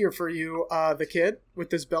bit easier for you, the kid, with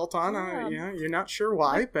this belt on. You're not sure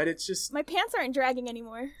why, but it's just... My pants aren't dragging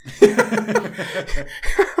anymore.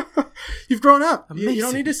 You've grown up. You don't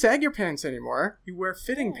Amazing. need to sag your pants anymore. You wear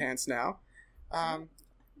fitting pants now. I'm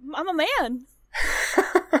a man.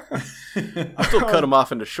 I still cut them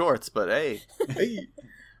off into shorts, but hey. Hey.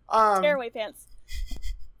 Tearaway pants.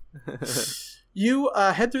 You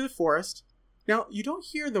head through the forest. Now, you don't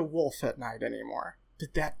hear the wolf at night anymore,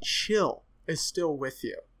 but that chill is still with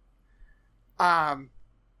you. As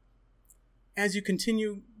you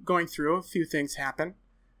continue going through, a few things happen.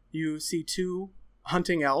 you see 2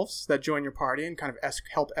 hunting elves that join your party and kind of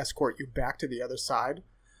help escort you back to the other side.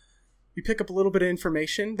 You pick up a little bit of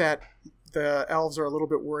information that the elves are a little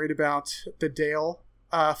bit worried about the Dale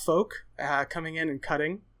folk coming in and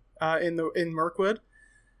cutting in Mirkwood,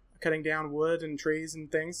 cutting down wood and trees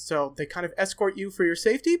and things. So they kind of escort you for your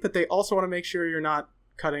safety, but they also want to make sure you're not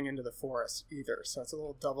cutting into the forest either. So it's a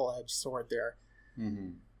little double-edged sword there. Mm-hmm.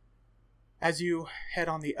 As you head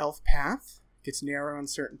on the elf path, it gets narrow in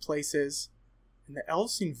certain places, and the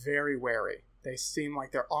elves seem very wary. They seem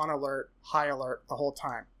like they're on alert, high alert the whole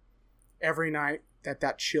time. Every night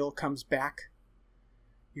that chill comes back,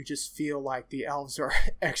 you just feel like the elves are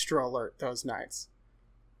extra alert those nights.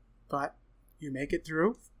 But you make it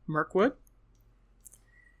through Mirkwood,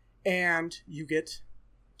 and you get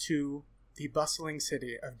to the bustling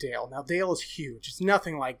city of Dale. Now, Dale is huge. It's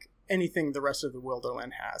nothing like anything the rest of the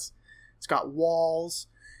Wilderland has. It's got walls,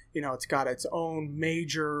 it's got its own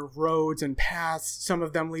major roads and paths, some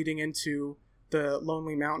of them leading into the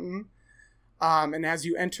Lonely Mountain. And as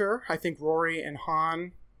you enter, I think Rory and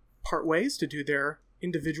Han part ways to do their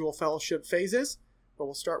individual fellowship phases, but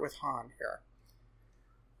we'll start with Han here.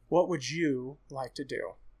 What would you like to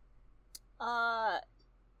do?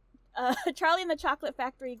 Charlie and the Chocolate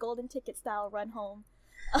Factory golden ticket style run home.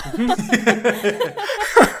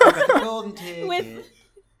 Golden ticket.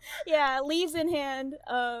 Leaves in hand.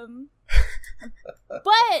 But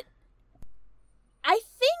I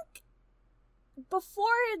think before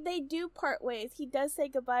they do part ways, he does say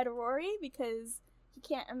goodbye to Rory because he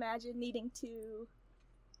can't imagine needing to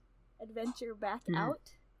adventure back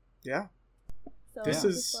out. Yeah. So This I'm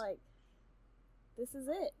is- just like, this is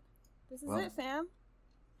it. This is Well- it, fam.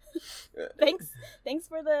 Thanks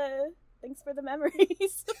for the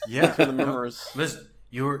memories. Yeah. For the memories. Listen,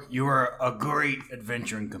 you were a great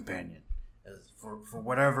adventuring companion, for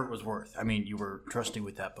whatever it was worth. I mean, you were trusty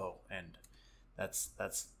with that bow, and that's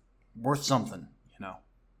worth something,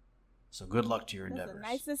 So good luck to your That's endeavors. the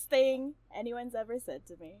nicest thing anyone's ever said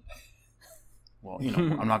to me. Well,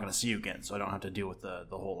 I'm not going to see you again, so I don't have to deal with the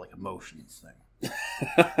whole emotions thing.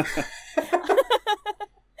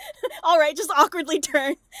 All right, just awkwardly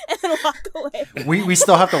turn and then walk away. We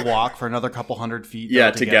still have to walk for another couple hundred feet. Yeah,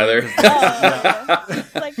 together.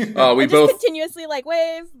 'cause like, Oh, we I just both- continuously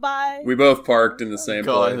wave, bye. We both parked in the same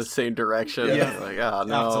Go in the place. same direction. Yeah. Like, oh,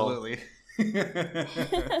 no. Absolutely.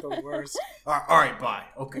 The worst. All right, bye.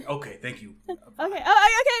 Okay, thank you. Okay,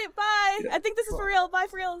 okay, bye. I think this is for real. Bye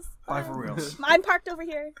for reals. Bye for reals. I'm parked over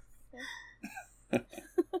here.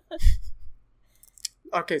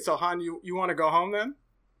 Okay, so Han, you want to go home then?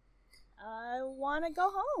 I want to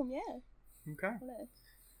go home, yeah. Okay. I want to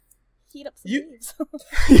heat up some You- leaves.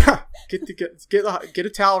 Yeah. Get a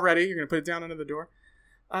towel ready. You're gonna put it down under the door.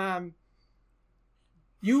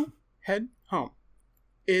 You head home.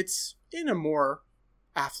 It's in a more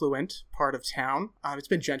affluent part of town. It's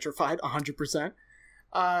been gentrified 100%.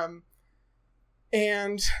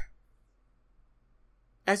 And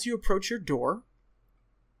as you approach your door,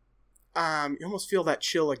 you almost feel that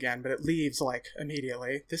chill again, but it leaves like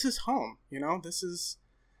immediately. This is home, This is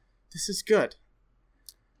good.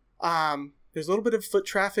 There's a little bit of foot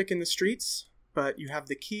traffic in the streets, but you have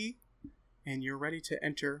the key, and you're ready to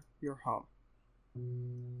enter your home.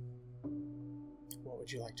 What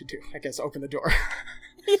would you like to do? I guess open the door.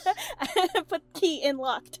 Put key in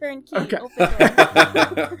lock, turn key, Okay.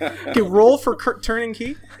 open door. Okay, roll for turning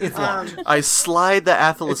key. It's locked. I slide the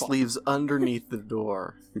Athelas It's- leaves underneath the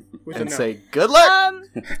door With a and note. say, good luck!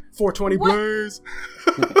 420 What? blaze.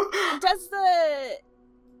 Does the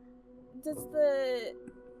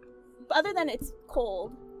other than it's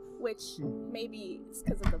cold, which maybe it's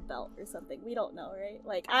because of the belt or something, we don't know, right?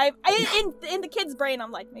 Like I in the kid's brain,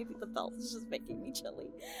 I'm like, maybe the belt is just making me chilly.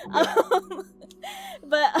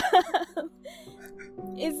 But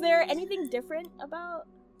is there anything different about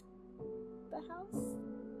the house?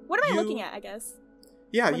 What am I looking at? I guess.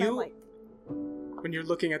 Yeah, when I'm like, when you're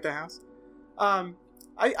looking at the house.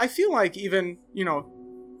 I feel like even,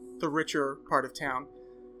 the richer part of town,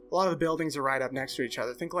 a lot of the buildings are right up next to each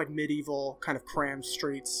other. Think like medieval kind of crammed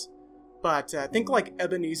streets. But think like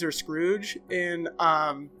Ebenezer Scrooge in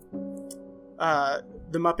The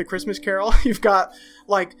Muppet Christmas Carol. You've got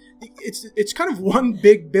like, it's kind of one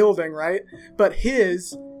big building, right? But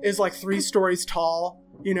his is like 3 stories tall,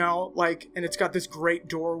 and it's got this great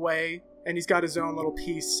doorway, and he's got his own little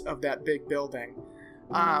piece of that big building.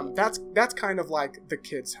 That's kind of like the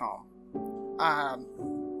kid's home.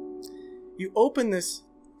 You open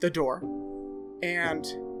the door, and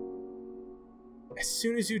as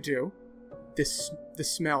soon as you do, the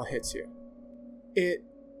smell hits you. It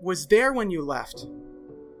was there when you left,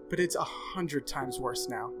 but it's 100 times worse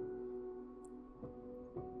now.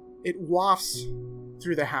 It wafts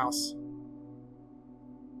through the house.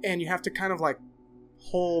 And you have to kind of like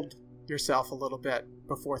hold yourself a little bit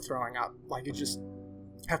before throwing up. Like you just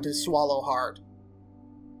have to swallow hard.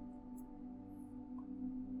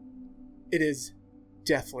 It is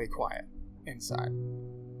deathly quiet inside.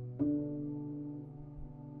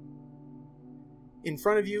 In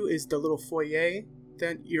front of you is the little foyer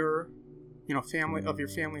that your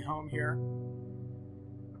family home here.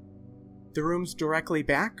 The rooms directly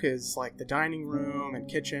back is like the dining room and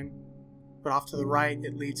kitchen, but off to the right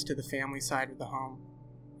it leads to the family side of the home.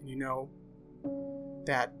 And you know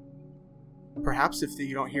that perhaps if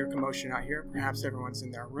you don't hear commotion out here, perhaps everyone's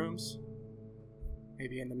in their rooms.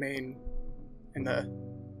 Maybe in the main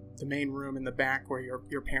room in the back where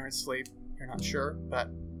your parents sleep. You're not sure, but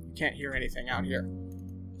you can't hear anything out here.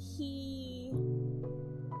 He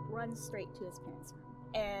runs straight to his parents'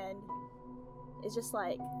 room and is just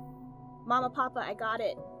like, Mama, Papa, I got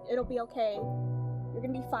it. It'll be okay. You're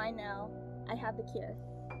gonna be fine now. I have the cure.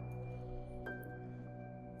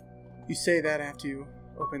 You say that after you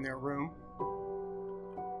open their room.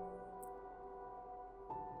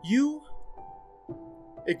 You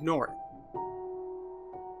ignore it.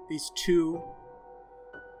 These two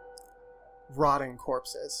rotting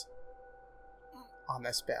corpses on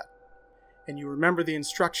this bed. And you remember the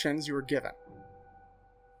instructions you were given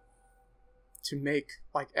to make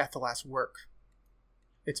like Ethelas work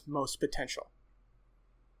its most potential.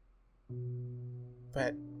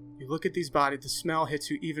 But you look at these bodies, the smell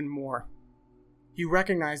hits you even more. You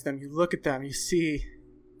recognize them, you look at them, you see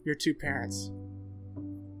your two parents.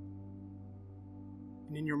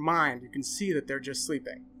 And in your mind, you can see that they're just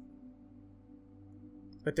sleeping.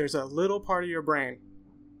 But there's a little part of your brain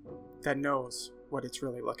that knows what it's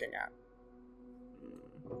really looking at.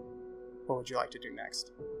 What would you like to do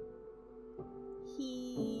next?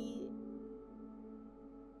 He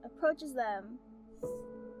approaches them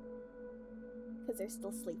because they're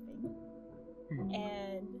still sleeping,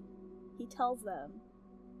 and he tells them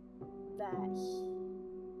that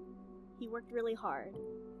he worked really hard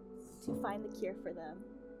to find the cure for them,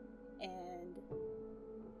 and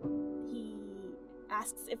he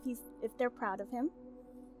asks if they're proud of him,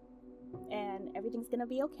 and everything's gonna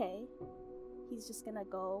be okay. He's just gonna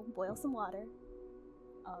go boil some water,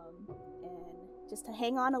 and just to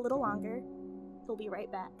hang on a little longer. He'll be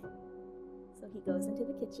right back. So he goes into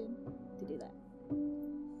the kitchen to do that.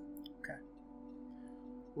 Okay.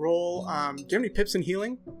 Roll. Do you have any pips in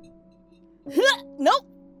healing? Nope.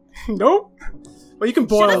 Nope. Well, you can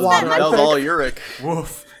boil Should've water. spent my I That was think. all Uric.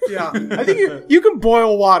 Woof. Yeah, I think you can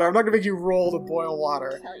boil water. I'm not gonna make you roll to boil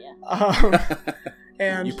water. Hell yeah.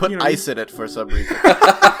 And You put know, ice in it for some reason.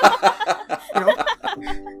 You know,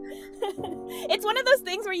 It's one of those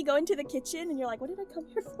things where you go into the kitchen and you're like, what did I come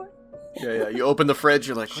here for? Yeah. You open the fridge,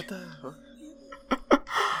 you're like, what the? What are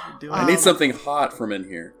you doing? I need something hot from in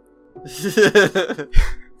here.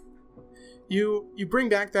 you bring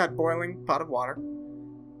back that boiling pot of water,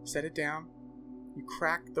 set it down, you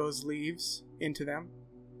crack those leaves into them.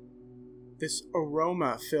 This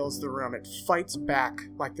aroma fills the room. It fights back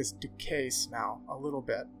like this decay smell a little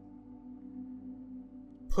bit.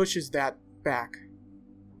 Pushes that back.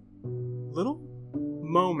 Little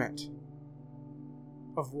moment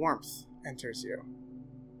of warmth enters you.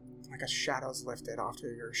 Like a shadow's lifted off to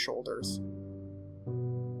your shoulders.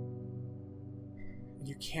 And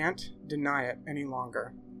you can't deny it any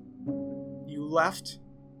longer. You left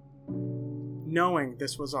knowing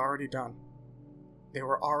this was already done. They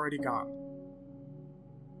were already gone.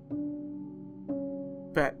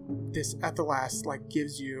 But this Ethelas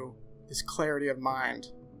gives you this clarity of mind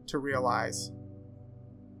to realize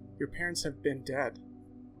your parents have been dead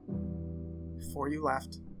before you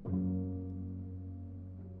left.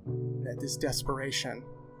 That this desperation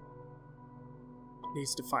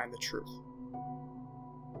needs to find the truth.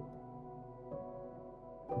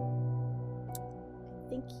 I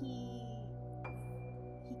think he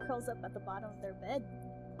curls up at the bottom of their bed.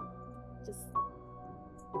 Just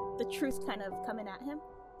the truth kind of coming at him.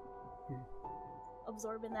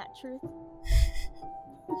 Absorbing that truth.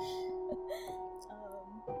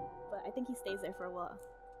 But I think he stays there for a while.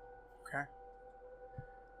 Okay.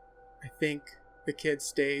 I think the kid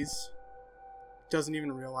stays, doesn't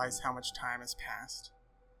even realize how much time has passed.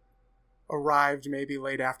 Arrived maybe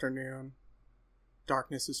late afternoon.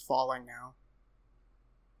 Darkness is falling now.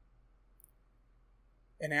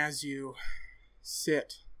 And as you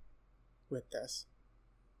sit with this,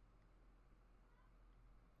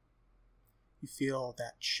 you feel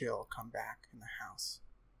that chill come back in the house.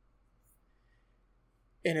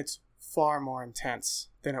 And it's far more intense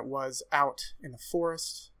than it was out in the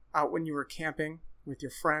forest, out when you were camping with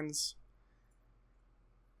your friends.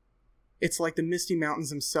 It's like the Misty Mountains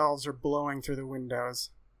themselves are blowing through the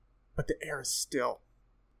windows, but the air is still.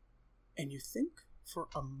 And you think for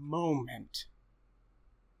a moment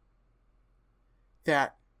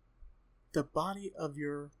that the body of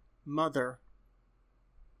your mother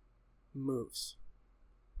moves.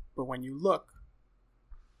 But when you look,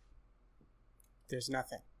 there's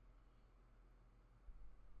nothing.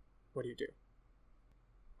 What do you do?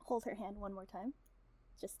 Hold her hand one more time,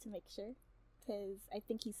 just to make sure, because I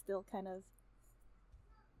think he's still kind of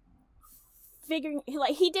figuring.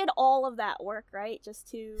 Like, he did all of that work, right, just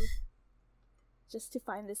to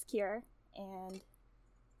find this cure. And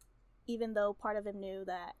even though part of him knew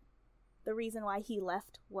that the reason why he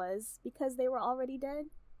left was because they were already dead,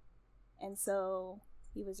 and so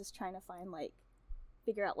he was just trying to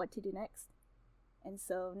figure out what to do next. And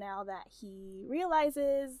so now that he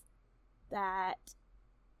realizes that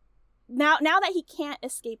now that he can't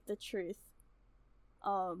escape the truth,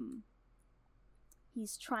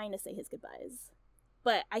 he's trying to say his goodbyes.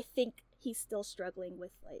 But I think he's still struggling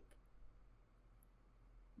with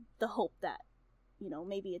the hope that,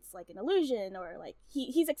 maybe it's an illusion, or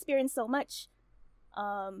he's experienced so much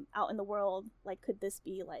out in the world. Could this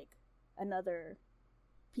be another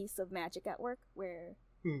piece of magic at work where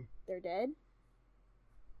they're dead?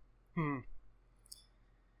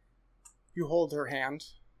 You hold her hand.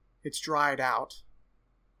 It's dried out.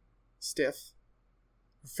 Stiff.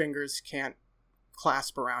 Her fingers can't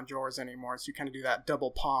clasp around yours anymore, so you kind of do that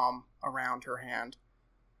double palm around her hand.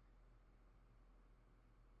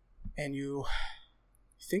 And you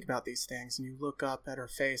think about these things, and you look up at her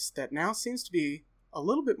face that now seems to be a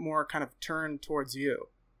little bit more kind of turned towards you.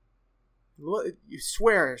 You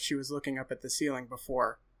swear she was looking up at the ceiling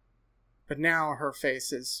before, but now her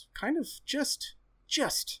face is kind of just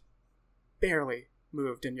barely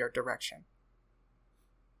moved in your direction.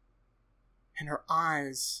 And her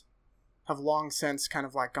eyes have long since kind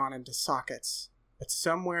of gone into sockets, but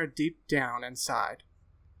somewhere deep down inside,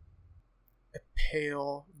 a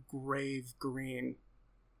pale grave green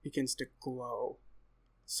begins to glow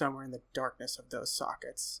somewhere in the darkness of those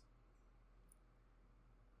sockets.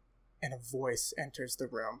 And a voice enters the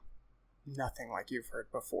room, nothing like you've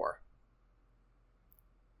heard before.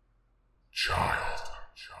 Child,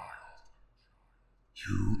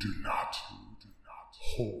 you do not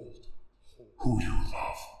hold who you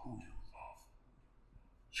love.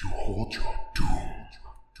 You hold your doom.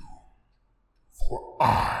 For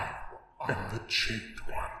I am the chained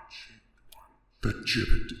one, the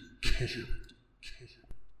gibbet king.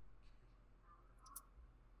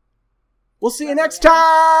 We'll see you next time!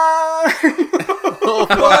 Oh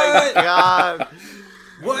my god!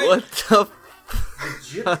 What the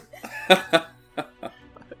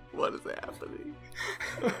what is happening?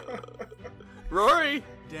 Rory!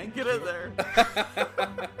 Get in there!